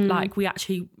want that. Like we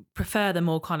actually prefer the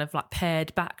more kind of like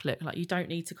pared back look. Like you don't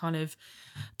need to kind of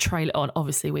trail it on.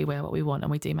 Obviously we wear what we want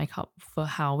and we do makeup for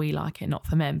how we like it, not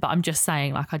for men. But I'm just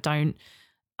saying, like, I don't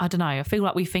know. I feel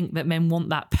like we think that men want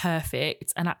that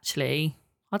perfect, and actually,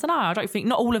 I don't know. I don't think,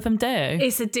 not all of them do.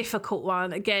 It's a difficult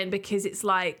one, again, because it's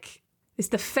like, it's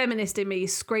the feminist in me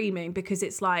screaming, because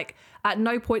it's like, at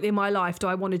no point in my life do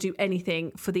I want to do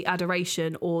anything for the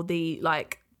adoration or the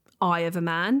like eye of a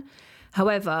man.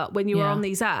 However, when you are on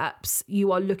these apps,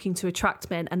 you are looking to attract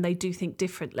men, and they do think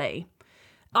differently.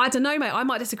 I don't know, mate. I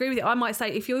might disagree with you. I might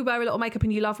say, if you wear a lot of makeup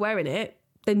and you love wearing it,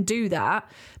 then do that.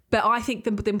 But I think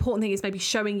the important thing is maybe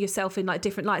showing yourself in like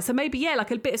different lights. So maybe,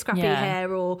 like a bit of scrappy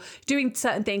hair, or doing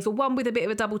certain things, or one with a bit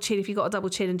of a double chin if you've got a double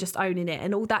chin, and just owning it,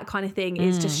 and all that kind of thing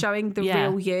is just showing the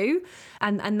real you,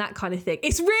 and that kind of thing.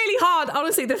 It's really hard,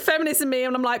 honestly, the feminist in me,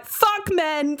 and I'm like, fuck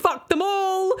men, fuck them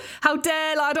all. How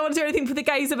dare, like, I don't want to do anything for the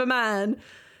gaze of a man.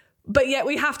 But yet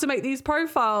we have to make these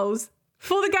profiles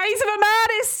for the gaze of a man.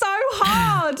 It's so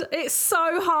hard. It's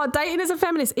so hard. Dating as a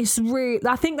feminist is really,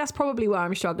 I think that's probably where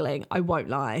I'm struggling. I won't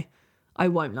lie.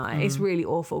 It's really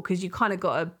awful, because you kind of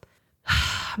got to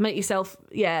make yourself,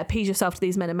 appease yourself to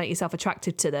these men and make yourself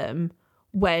attracted to them,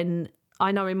 when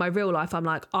I know in my real life, I'm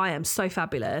like, I am so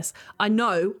fabulous. I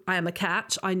know I am a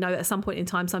catch. I know at some point in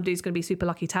time, some dude's going to be super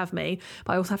lucky to have me,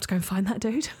 but I also have to go and find that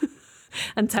dude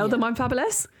and tell them I'm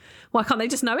fabulous. Why can't they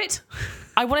just know it?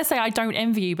 I want to say I don't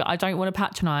envy you, but I don't want to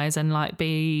patronise and like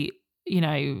be, you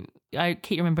know, I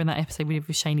keep remembering that episode we did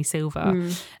with Shani Silver,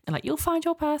 and like, you'll find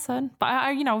your person. But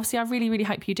I, you know, obviously I really, really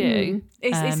hope you do.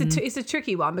 It's a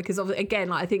tricky one, because again,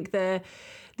 like, I think the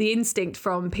instinct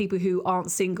from people who aren't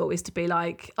single is to be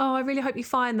like, oh, I really hope you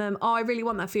find them. Oh, I really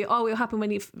want that for you. Oh, it'll happen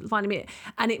when you find them.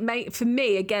 And it may, for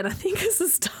me, again, I think as a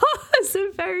star, as a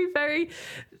very, very,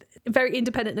 very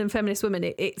independent and feminist woman,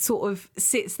 it sort of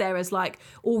sits there as like,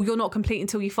 oh, you're not complete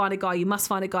until you find a guy. You must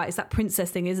find a guy. It's that princess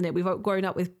thing, isn't it? We've grown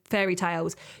up with fairy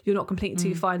tales. You're not complete until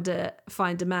you find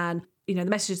a man. You know,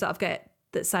 the messages that I get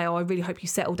that say, oh, I really hope you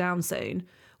settle down soon.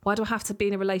 Why do I have to be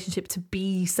in a relationship to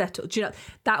be settled? Do you know,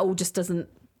 that all just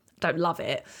don't love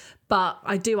it. But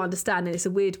I do understand, and it's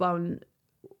a weird one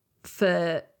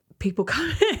for people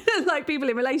coming, like people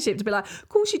in relationship, to be like, of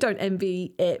course you don't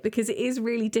envy it, because it is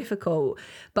really difficult.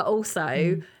 But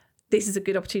also, this is a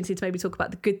good opportunity to maybe talk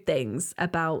about the good things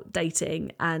about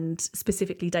dating, and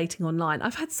specifically dating online.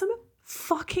 I've had some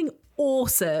fucking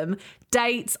awesome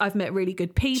dates. I've met really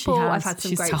good people. I've had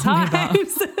some great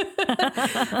times.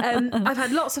 I've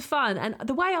had lots of fun. And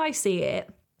the way I see it,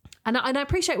 and I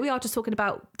appreciate we are just talking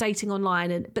about dating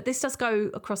online, but this does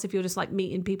go across if you're just like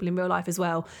meeting people in real life as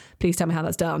well. Please tell me how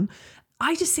that's done.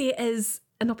 I just see it as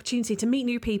an opportunity to meet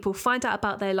new people, find out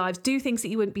about their lives, do things that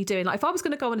you wouldn't be doing. Like if I was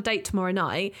going to go on a date tomorrow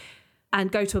night and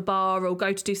go to a bar or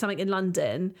go to do something in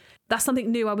London, that's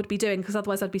something new I would be doing, because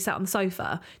otherwise I'd be sat on the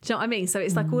sofa. Do you know what I mean? So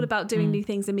it's like all about doing new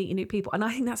things and meeting new people. And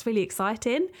I think that's really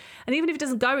exciting. And even if it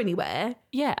doesn't go anywhere.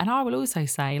 Yeah, and I will also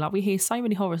say, like, we hear so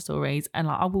many horror stories, and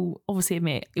like I will obviously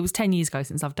admit it was 10 years ago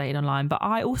since I've dated online, but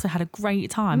I also had a great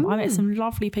time. I met some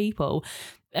lovely people.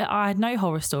 I had no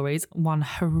horror stories. One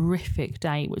horrific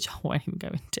date, which I won't even go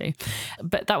into,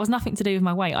 but that was nothing to do with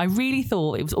my weight. I really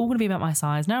thought it was all going to be about my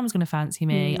size. No one's going to fancy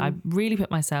me. I really put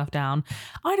myself down.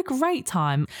 I had a great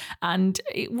time, and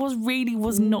it was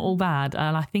not all bad.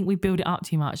 And I think we build it up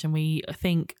too much, and we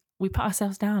think we put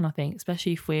ourselves down. I think,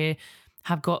 especially if we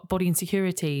have got body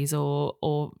insecurities or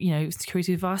you know,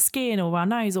 insecurities with our skin or our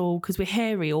nose, or because we're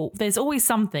hairy, or there's always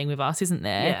something with us, isn't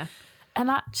there? Yeah. And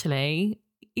actually,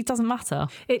 it doesn't matter.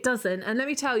 It doesn't. And let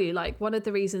me tell you, like, one of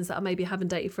the reasons that I maybe haven't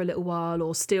dated for a little while,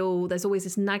 or still, there's always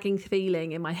this nagging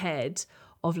feeling in my head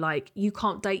of like, you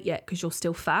can't date yet because you're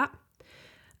still fat.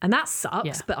 And that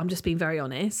sucks, but I'm just being very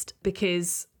honest,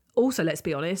 because also, let's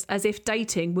be honest, as if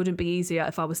dating wouldn't be easier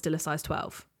if I was still a size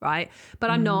 12, right? But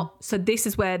I'm not. So this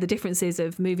is where the difference is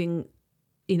of moving,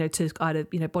 you know, to either,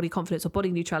 you know, body confidence or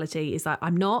body neutrality, is like,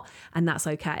 I'm not, and that's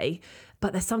okay.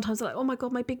 But there's sometimes like, oh my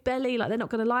God, my big belly, like they're not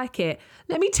going to like it.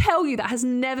 Let me tell you, that has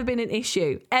never been an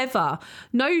issue, ever.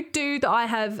 No dude that I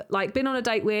have like been on a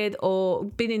date with or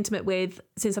been intimate with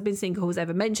since I've been single has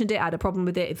ever mentioned it, had a problem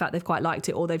with it. In fact, they've quite liked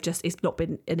it, or it's not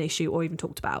been an issue or even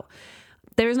talked about.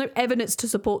 There is no evidence to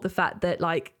support the fact that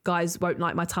like guys won't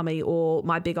like my tummy or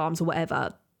my big arms or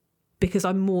whatever, because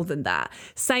I'm more than that.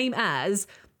 Same as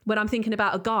when I'm thinking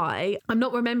about a guy, I'm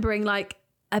not remembering like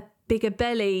a bigger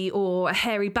belly or a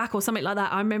hairy back or something like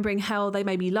that. I'm remembering how they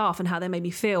made me laugh and how they made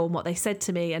me feel and what they said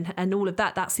to me and all of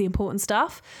that. That's the important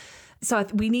stuff. So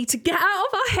we need to get out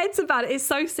of our heads about it. It's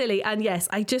so silly. And yes,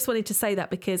 I just wanted to say that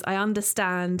because I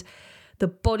understand the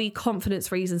body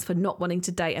confidence reasons for not wanting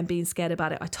to date and being scared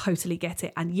about it. I totally get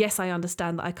it. And yes, I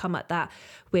understand that I come at that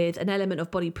with an element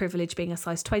of body privilege, being a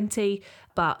size 20.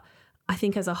 But I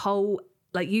think as a whole,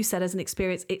 like you said, as an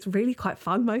experience, it's really quite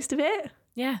fun, most of it.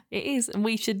 Yeah, it is. And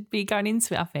we should be going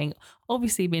into it, I think,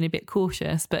 obviously being a bit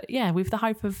cautious, but yeah, with the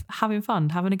hope of having fun,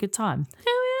 having a good time.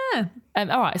 Oh, yeah.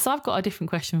 All right, so I've got a different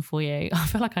question for you. I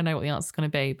feel like I know what the answer is going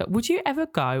to be, but would you ever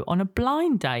go on a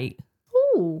blind date?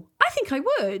 Oh, I think I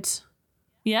would.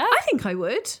 Yeah? I think I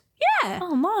would. Yeah.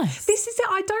 Oh, nice. This is it.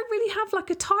 I don't really have like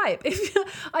a type.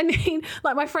 I mean,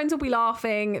 like my friends will be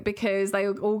laughing because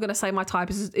they're all going to say my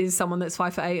type is someone that's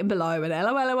 5'8" and below, and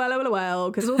LOL,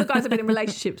 because all the guys I've been in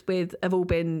relationships with have all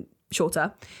been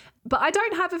shorter. But I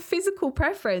don't have a physical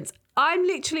preference. I'm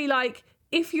literally like,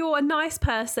 if you're a nice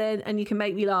person and you can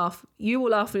make me laugh, you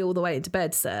will laugh me all the way into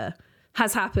bed, sir.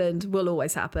 Has happened, will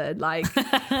always happen. Like,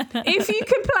 if you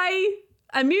can play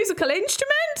a musical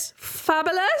instrument,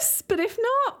 fabulous. But if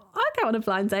not, I'll go on a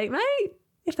blind date, mate.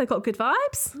 If they've got good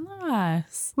vibes.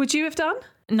 Nice. Would you have done?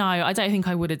 No, I don't think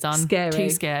I would have done. Scary. Too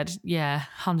scared. Yeah,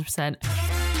 100%.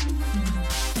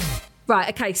 Right,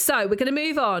 okay, so we're going to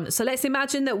move on. So let's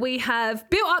imagine that we have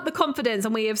built up the confidence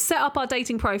and we have set up our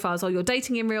dating profiles, or you're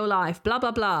dating in real life, blah,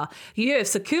 blah, blah. You have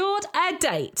secured a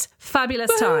date.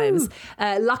 Fabulous times.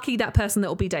 Lucky that person that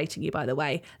will be dating you, by the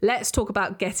way. Let's talk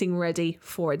about getting ready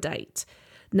for a date.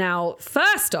 Now,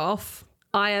 first off,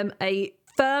 I am a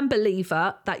firm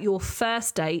believer that your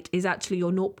first date is actually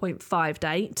your 0.5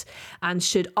 date and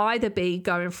should either be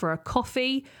going for a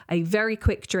coffee, a very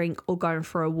quick drink, or going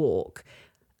for a walk.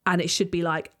 And it should be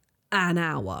like an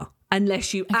hour.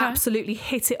 Unless you absolutely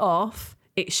hit it off,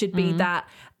 it should be that.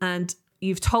 And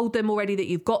you've told them already that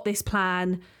you've got this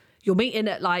plan. You're meeting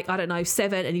at like, I don't know,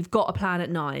 7 and you've got a plan at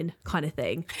 9 kind of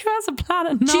thing. Who has a plan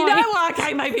at 9? Do you know what?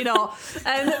 Okay, maybe not.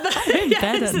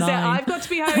 This is it. I've got to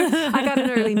be home. I got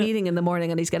an early meeting in the morning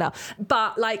and he's get up.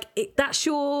 But like, that's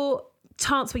your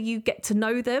chance where you get to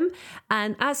know them.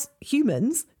 And as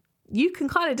humans, you can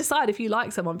kind of decide if you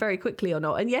like someone very quickly or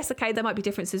not. And yes, okay, there might be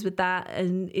differences with that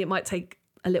and it might take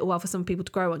a little while for some people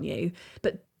to grow on you.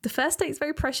 But the first date is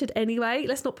very pressured anyway.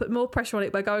 Let's not put more pressure on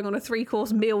it by going on a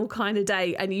 3-course meal kind of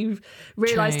date and you've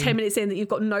realised 10 minutes in that you've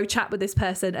got no chat with this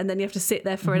person and then you have to sit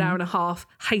there for an hour and a half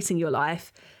hating your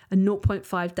life. A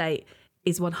 0.5 date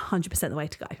is 100% the way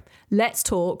to go. Let's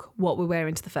talk what we're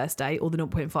wearing to the first date or the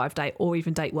 0.5 date or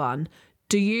even date 1.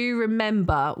 Do you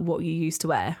remember what you used to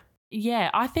wear? Yeah,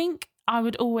 I think I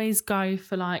would always go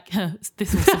for like,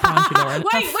 this will surprise you, Lauren.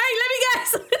 Wait, let me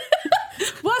guess.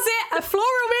 Was it a floral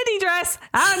midi dress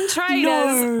and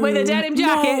trainers with a denim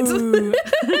jacket?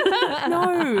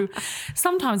 No.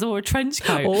 Sometimes I wore a trench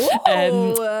coat.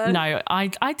 No,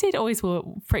 I did always wear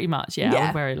pretty much, I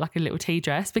would wear like a little tea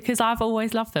dress because I've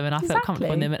always loved them and I felt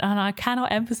comfortable in them. And I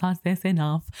cannot emphasise this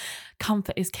enough.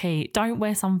 Comfort is key. Don't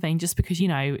wear something just because, you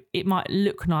know, it might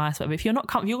look nice. But if you're not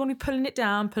comfortable, you're going to be pulling it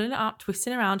down, pulling it up,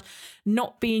 twisting around,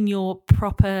 not being your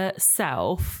proper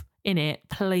self in it.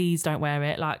 Please don't wear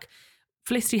it. Like,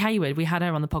 Felicity Hayward, we had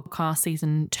her on the podcast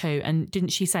season 2, and didn't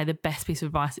she say the best piece of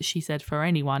advice that she said for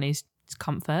anyone is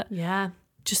comfort? Yeah.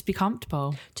 Just be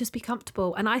comfortable. Just be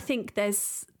comfortable. And I think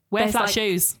there's flat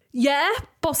shoes. Yeah,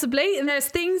 possibly. And there's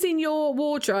things in your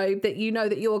wardrobe that you know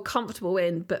that you're comfortable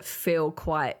in but feel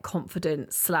quite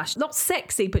confident / not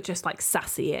sexy but just like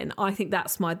sassy in. I think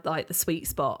that's my like the sweet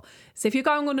spot. So if you're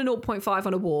going on a 0.5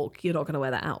 on a walk, you're not going to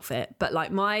wear that outfit. But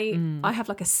like I have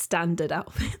like a standard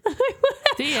outfit that I wear.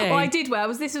 Do you? Or I did wear.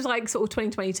 This was like sort of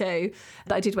 2022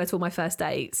 that I did wear to all my first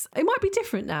dates. It might be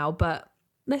different now, but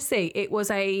let's see. It was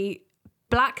a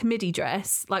black midi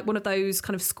dress, like one of those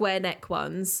kind of square neck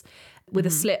ones with a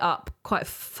slit up quite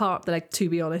far up the leg, to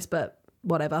be honest, but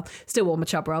whatever. Still wore my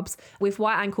chub rubs with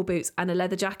white ankle boots and a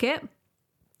leather jacket.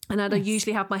 And I'd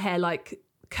usually have my hair like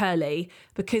curly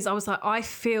because I was like, I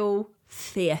feel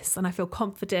fierce and I feel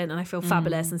confident and I feel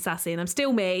fabulous and sassy and I'm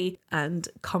still me and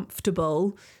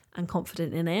comfortable and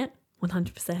confident in it.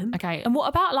 100%. Okay, and what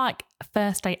about like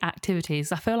first date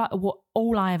activities? I feel like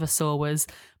all I ever saw was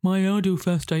my ideal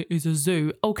first date is a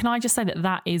zoo. Oh, can I just say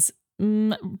that is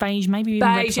beige, maybe even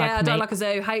red flag I don't like a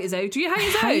zoo. Hate a zoo. Do you hate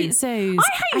a zoo? Hate zoos.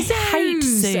 I hate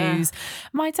zoos.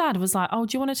 My dad was like, "Oh,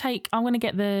 do you want to I'm going to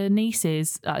get the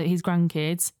nieces, his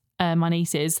grandkids, my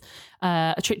nieces,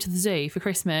 a trip to the zoo for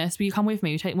Christmas. Will you come with me?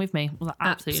 Will you take them with me?" I was like,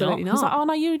 absolutely not. I was like, "Oh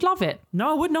no, you'd love it." No,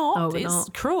 I would not. It's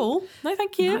cruel. No,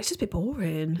 thank you. No, it's just a bit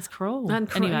boring. It's cruel.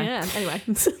 Anyway.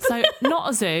 So not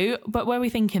a zoo, but where are we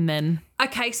thinking then?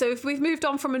 Okay, so if we've moved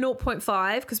on from a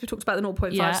 0.5, because we talked about the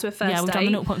 0.5 to a first date. Yeah, we've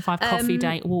done the 0.5 coffee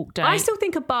date, walk date. I still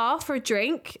think a bar for a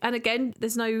drink. And again,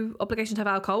 there's no obligation to have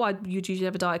alcohol. You'd usually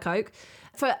have a Diet Coke.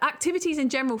 For activities in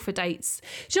general for dates,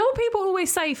 do you know what people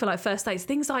always say for like first dates?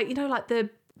 Things like, you know, like the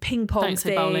ping pong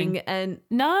thing. Bowling. And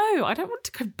no, I don't want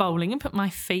to go bowling and put my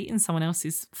feet in someone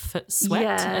else's foot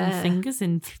sweat and fingers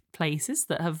in places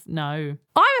that have I'm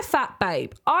a fat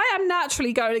babe. I am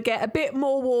naturally going to get a bit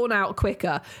more worn out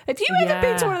quicker. If you've ever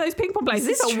been to one of those ping pong places,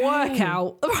 it's a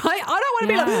workout, right? I don't want to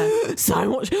be like, so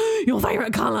much your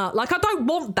favourite colour. Like, I don't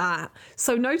want that.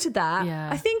 So no to that. Yeah.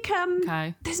 I think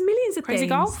there's millions of Crazy things.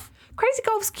 golf? Crazy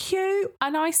golf's cute. A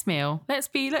nice meal. Let's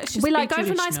just we like be going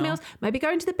for nice traditional. meals. Maybe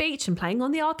going to the beach and playing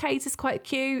on the arcades is quite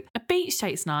cute. A beach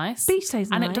date's nice.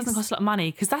 And it doesn't cost a lot of money,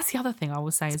 because that's the other thing I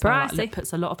will say as well. Like, that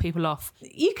puts a lot of people off.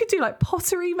 You could do like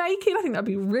pottery making. I think that'd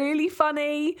be really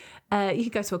funny. You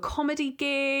could go to a comedy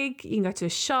gig. You can go to a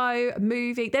show, a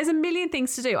movie. There's a million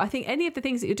things to do. I think any of the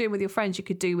things that you're doing with your friends, you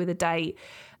could do with a date.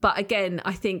 But again,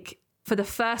 I think for the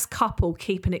first couple,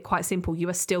 keeping it quite simple, you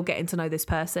are still getting to know this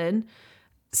person.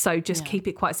 So just keep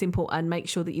it quite simple and make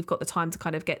sure that you've got the time to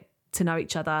kind of get to know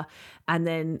each other. And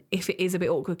then if it is a bit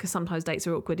awkward, because sometimes dates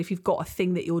are awkward, if you've got a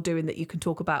thing that you're doing that you can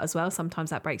talk about as well,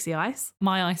 sometimes that breaks the ice.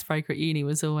 My icebreaker at uni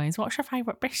was always, what's your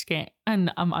favourite biscuit? And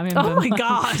I remember... Oh my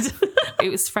God. It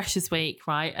was Freshers Week,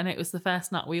 right? And it was the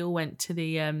first night we all went to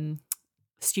the...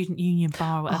 student union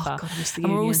bar or whatever. Oh God, it's the and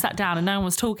we union. all sat down and no one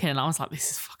was talking, and I was like,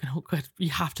 this is fucking awkward. You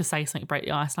have to say something to break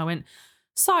the ice. And I went,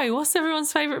 so what's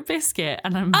everyone's favourite biscuit?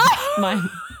 And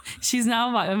she's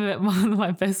now one of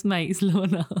my best mates,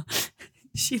 Lorna.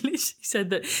 She literally said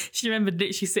that she remembered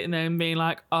literally sitting there and being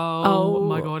like, oh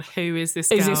my God, who is this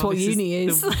girl? Is this what uni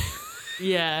is?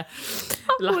 Yeah.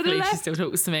 Luckily she still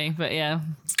talks to me, but yeah.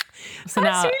 So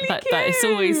That's now really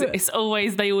that it's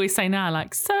always they always say now,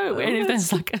 like, so, and if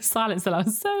there's like a silence, they're like,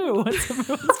 so what's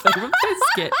everyone's favourite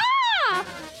biscuit?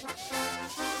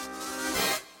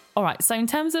 All right, so in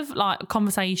terms of like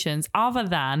conversations, other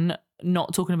than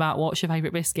not talking about what's your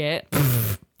favourite biscuit,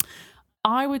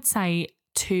 I would say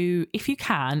if you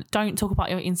can, don't talk about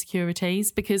your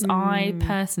insecurities, because I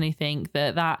personally think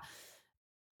that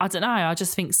I don't know. I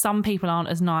just think some people aren't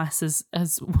as nice as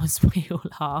we all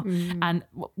are. And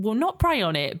we'll not prey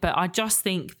on it, but I just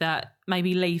think that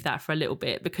maybe leave that for a little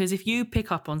bit, because if you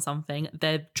pick up on something,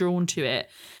 they're drawn to it.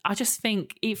 I just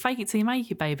think fake it till you make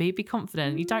it, baby. Be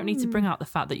confident. You don't need to bring out the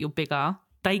fact that you're bigger.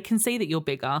 They can see that you're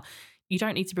bigger. You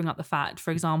don't need to bring up the fact,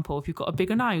 for example, if you've got a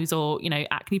bigger nose or,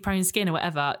 acne prone skin or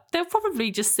whatever, they'll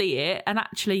probably just see it. And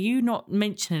actually you not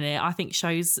mentioning it, I think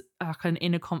shows like an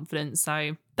inner confidence.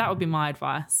 So that would be my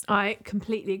advice. I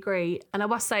completely agree. And I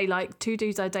must say, like, 2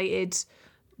 dudes I dated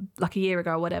like a year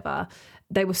ago or whatever,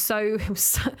 it was so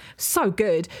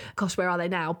good. Gosh, where are they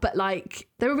now? But like,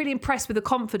 they were really impressed with the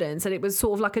confidence, and it was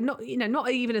sort of like not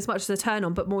even as much as a turn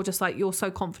on, but more just like, you're so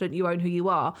confident, you own who you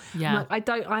are. Yeah. Like,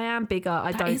 I am bigger.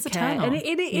 I don't is a care. turn on. And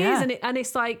it is. And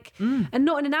it's like, and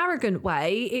not in an arrogant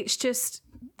way. It's just,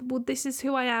 well, this is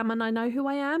who I am and I know who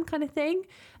I am kind of thing.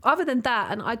 Other than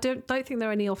that, and I don't think there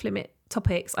are any off limit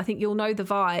topics. I think you'll know the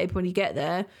vibe when you get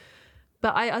there.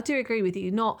 But I do agree with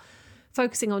you, not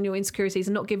focusing on your insecurities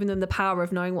and not giving them the power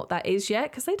of knowing what that is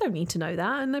yet, because they don't need to know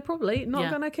that and they're probably not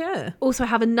going to care. Also, I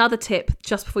have another tip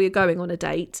just before you're going on a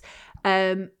date,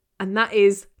 and that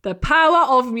is the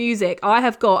power of music. I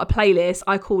have got a playlist,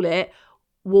 I call it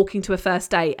Walking to a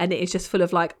First Date, and it is just full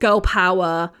of like girl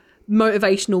power,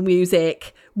 motivational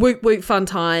music, whoop whoop fun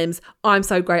times, I'm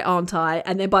so great, aren't I?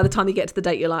 And then by the time you get to the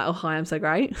date, you're like, oh hi, I'm so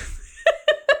great.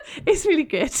 It's really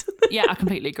good. Yeah, I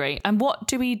completely agree. And what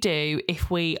do we do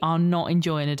if we are not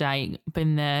enjoying a date?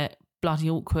 Been there, bloody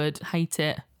awkward, hate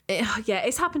it.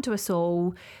 It's happened to us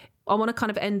all. I want to kind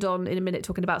of end on in a minute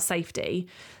talking about safety.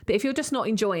 But if you're just not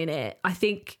enjoying it, I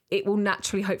think it will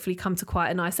naturally, hopefully, come to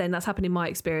quite a nice end. That's happened in my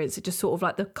experience. It just sort of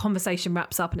like the conversation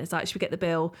wraps up and it's like, should we get the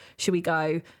bill? Should we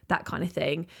go? That kind of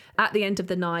thing. At the end of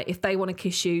the night, if they want to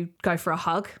kiss you, go for a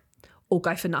hug or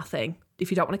go for nothing.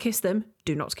 If you don't want to kiss them,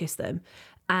 do not kiss them.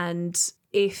 And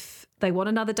if they want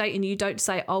another date and you don't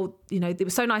say, oh, it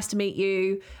was so nice to meet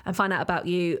you and find out about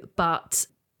you, but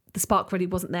the spark really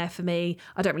wasn't there for me,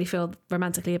 I don't really feel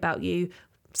romantically about you,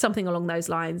 something along those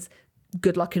lines,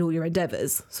 good luck in all your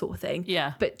endeavours, sort of thing.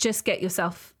 Yeah. But just get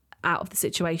yourself out of the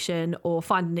situation or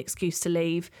find an excuse to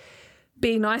leave.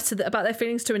 Being nice about their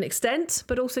feelings to an extent,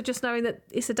 but also just knowing that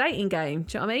it's a dating game.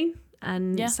 Do you know what I mean?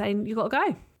 And saying you got to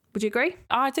go. Would you agree?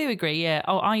 I do agree, yeah.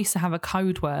 Oh, I used to have a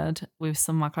code word with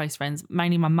some of my close friends,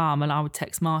 mainly my mum, and I would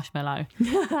text marshmallow.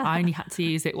 I only had to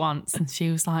use it once, and she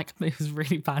was like, it was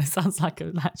really bad. It sounds like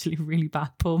an actually really bad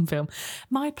porn film.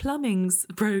 My plumbing's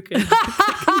broken.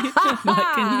 Can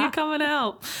you come and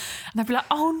help? And I'd be like,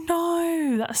 oh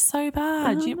no, that's so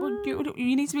bad.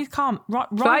 You need to be calm.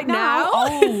 Right now?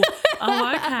 Oh,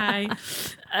 okay.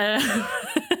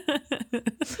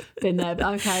 Been there,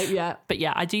 but okay, yeah. But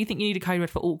yeah, I do think you need a code word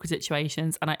for awkward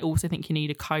situations, and I also think you need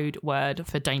a code word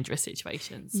for dangerous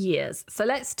situations. Yes. So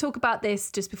let's talk about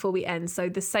this just before we end. So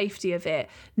the safety of it.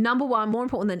 Number one, more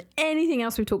important than anything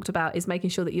else we've talked about, is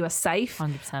making sure that you are safe.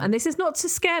 100%. And this is not to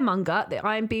scaremonger, that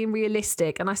I am being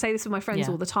realistic. And I say this with my friends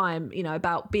all the time,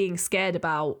 about being scared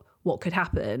about what could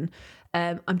happen.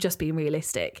 I'm just being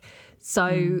realistic.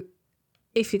 So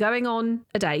if you're going on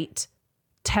a date,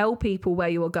 tell people where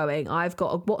you are going. I've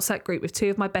got a WhatsApp group with 2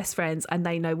 of my best friends, and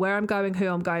they know where I'm going, who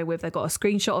I'm going with. They've got a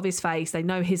screenshot of his face. They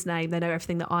know his name. They know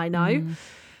everything that I know.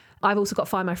 I've also got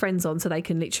Find My Friends on, so they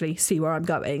can literally see where I'm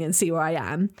going and see where I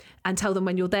am, and tell them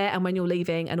when you're there and when you're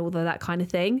leaving and all of that kind of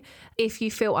thing. If you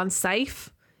feel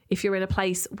unsafe, if you're in a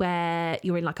place where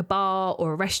you're in like a bar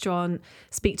or a restaurant,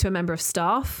 speak to a member of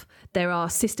staff. There are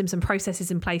systems and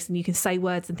processes in place, and you can say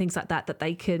words and things like that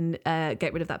they can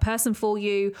get rid of that person for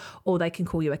you, or they can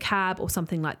call you a cab or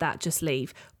something like that. Just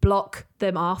leave. Block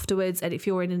them afterwards. And if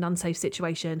you're in an unsafe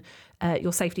situation,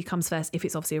 your safety comes first. If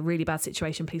it's obviously a really bad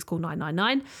situation, please call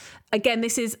 999. Again,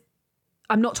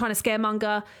 I'm not trying to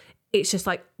scaremonger. It's just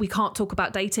like, we can't talk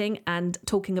about dating and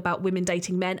talking about women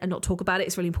dating men and not talk about it.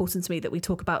 It's really important to me that we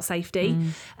talk about safety.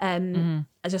 I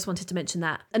just wanted to mention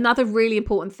that. Another really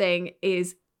important thing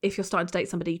is, if you're starting to date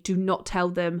somebody, do not tell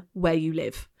them where you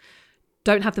live.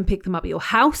 Don't have them pick them up at your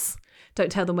house.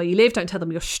 Don't tell them where you live. Don't tell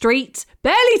them your street.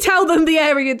 Barely tell them the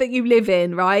area that you live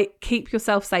in, right? Keep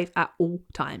yourself safe at all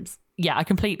times. Yeah, I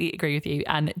completely agree with you.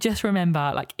 And just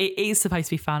remember, like, it is supposed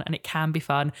to be fun, and it can be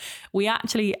fun. We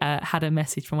actually had a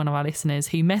message from one of our listeners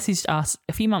who messaged us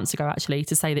a few months ago, actually,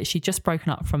 to say that she'd just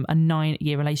broken up from a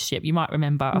 9-year relationship. You might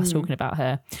remember us talking about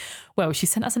her. Well, she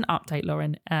sent us an update,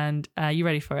 Lauren, and you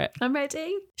ready for it? I'm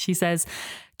ready. She says,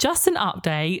 Just an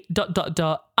update, ...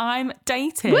 I'm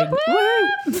dating.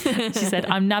 She said,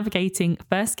 I'm navigating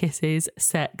first kisses,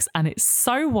 sex, and it's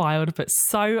so wild, but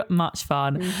so much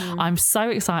fun. I'm so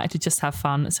excited to just have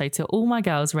fun. So to all my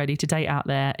girls ready to date out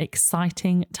there,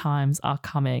 exciting times are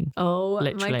coming. Oh,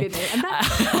 literally. My goodness. And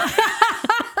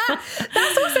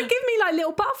that's also given me like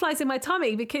little butterflies in my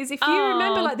tummy, because if you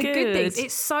remember like the good things,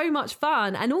 it's so much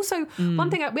fun. And also one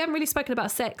thing, we haven't really spoken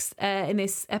about sex in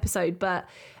this episode, but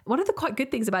one of the quite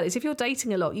good things about it is if you're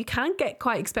dating a lot, you can get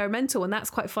quite experimental, and that's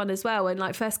quite fun as well. And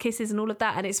like first kisses and all of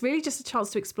that. And it's really just a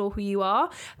chance to explore who you are.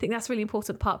 I think that's a really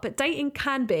important part. But dating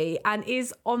can be, and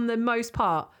is on the most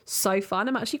part, so fun.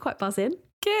 I'm actually quite buzzing.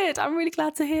 Good. I'm really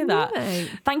glad to hear that. Right.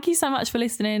 Thank you so much for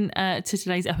listening to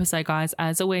today's episode, guys.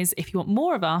 As always, if you want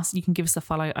more of us, you can give us a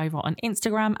follow over on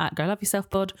Instagram at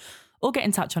GoLoveYourselfPod, or get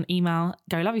in touch on email,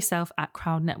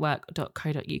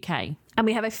 goloveyourself@crowdnetwork.co.uk. And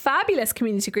we have a fabulous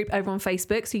community group over on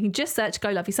Facebook, so you can just search Go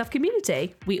Love Yourself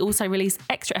Community. We also release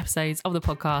extra episodes of the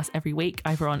podcast every week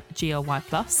over on GLY+.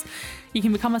 You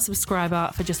can become a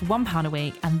subscriber for just £1 a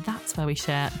week, and that's where we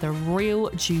share the real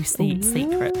juicy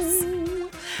secrets.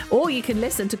 Or you can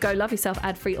listen to Go Love Yourself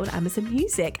ad-free on Amazon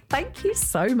Music. Thank you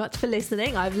so much for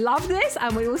listening. I've loved this,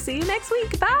 and we will see you next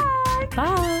week. Bye.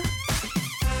 Bye.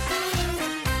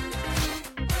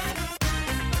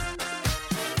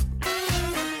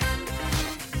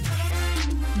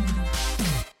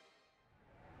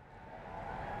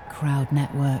 Crowd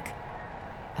Network,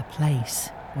 a place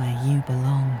where you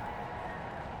belong.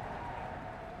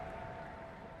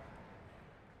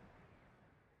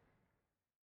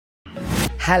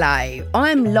 Hello,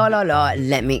 I'm La La La,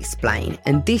 let me explain.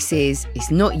 And this is It's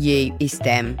Not You, It's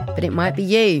Them, but it might be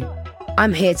you.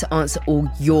 I'm here to answer all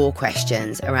your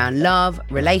questions around love,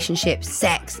 relationships,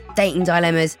 sex, dating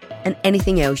dilemmas, and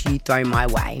anything else you throw my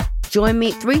way. Join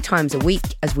me 3 times a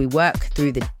week as we work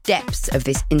through the depths of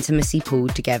this intimacy pool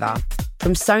together.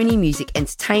 From Sony Music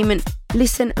Entertainment,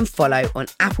 listen and follow on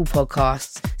Apple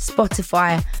Podcasts,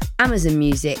 Spotify, Amazon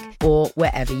Music, or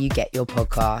wherever you get your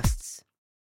podcasts.